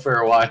yourself for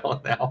a while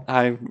now.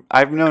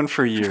 I've known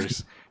for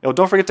years. Oh,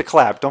 don't forget to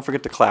clap. Don't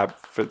forget to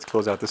clap to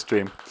close out the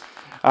stream.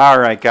 All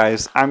right,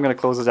 guys. I'm going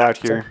to close it out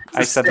here.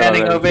 I said that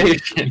already.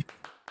 Ovation.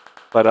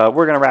 But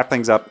we're going to wrap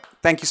things up.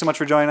 Thank you so much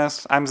for joining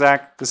us. I'm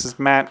Zach. This is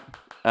Matt.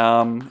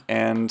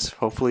 And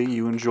hopefully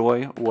you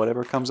enjoy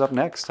whatever comes up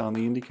next on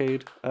the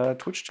IndieCade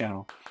Twitch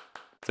channel.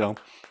 So,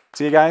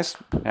 see you guys.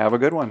 Have a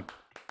good one.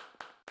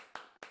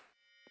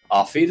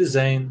 Auf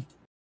Wiedersehen.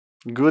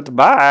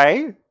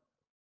 Goodbye.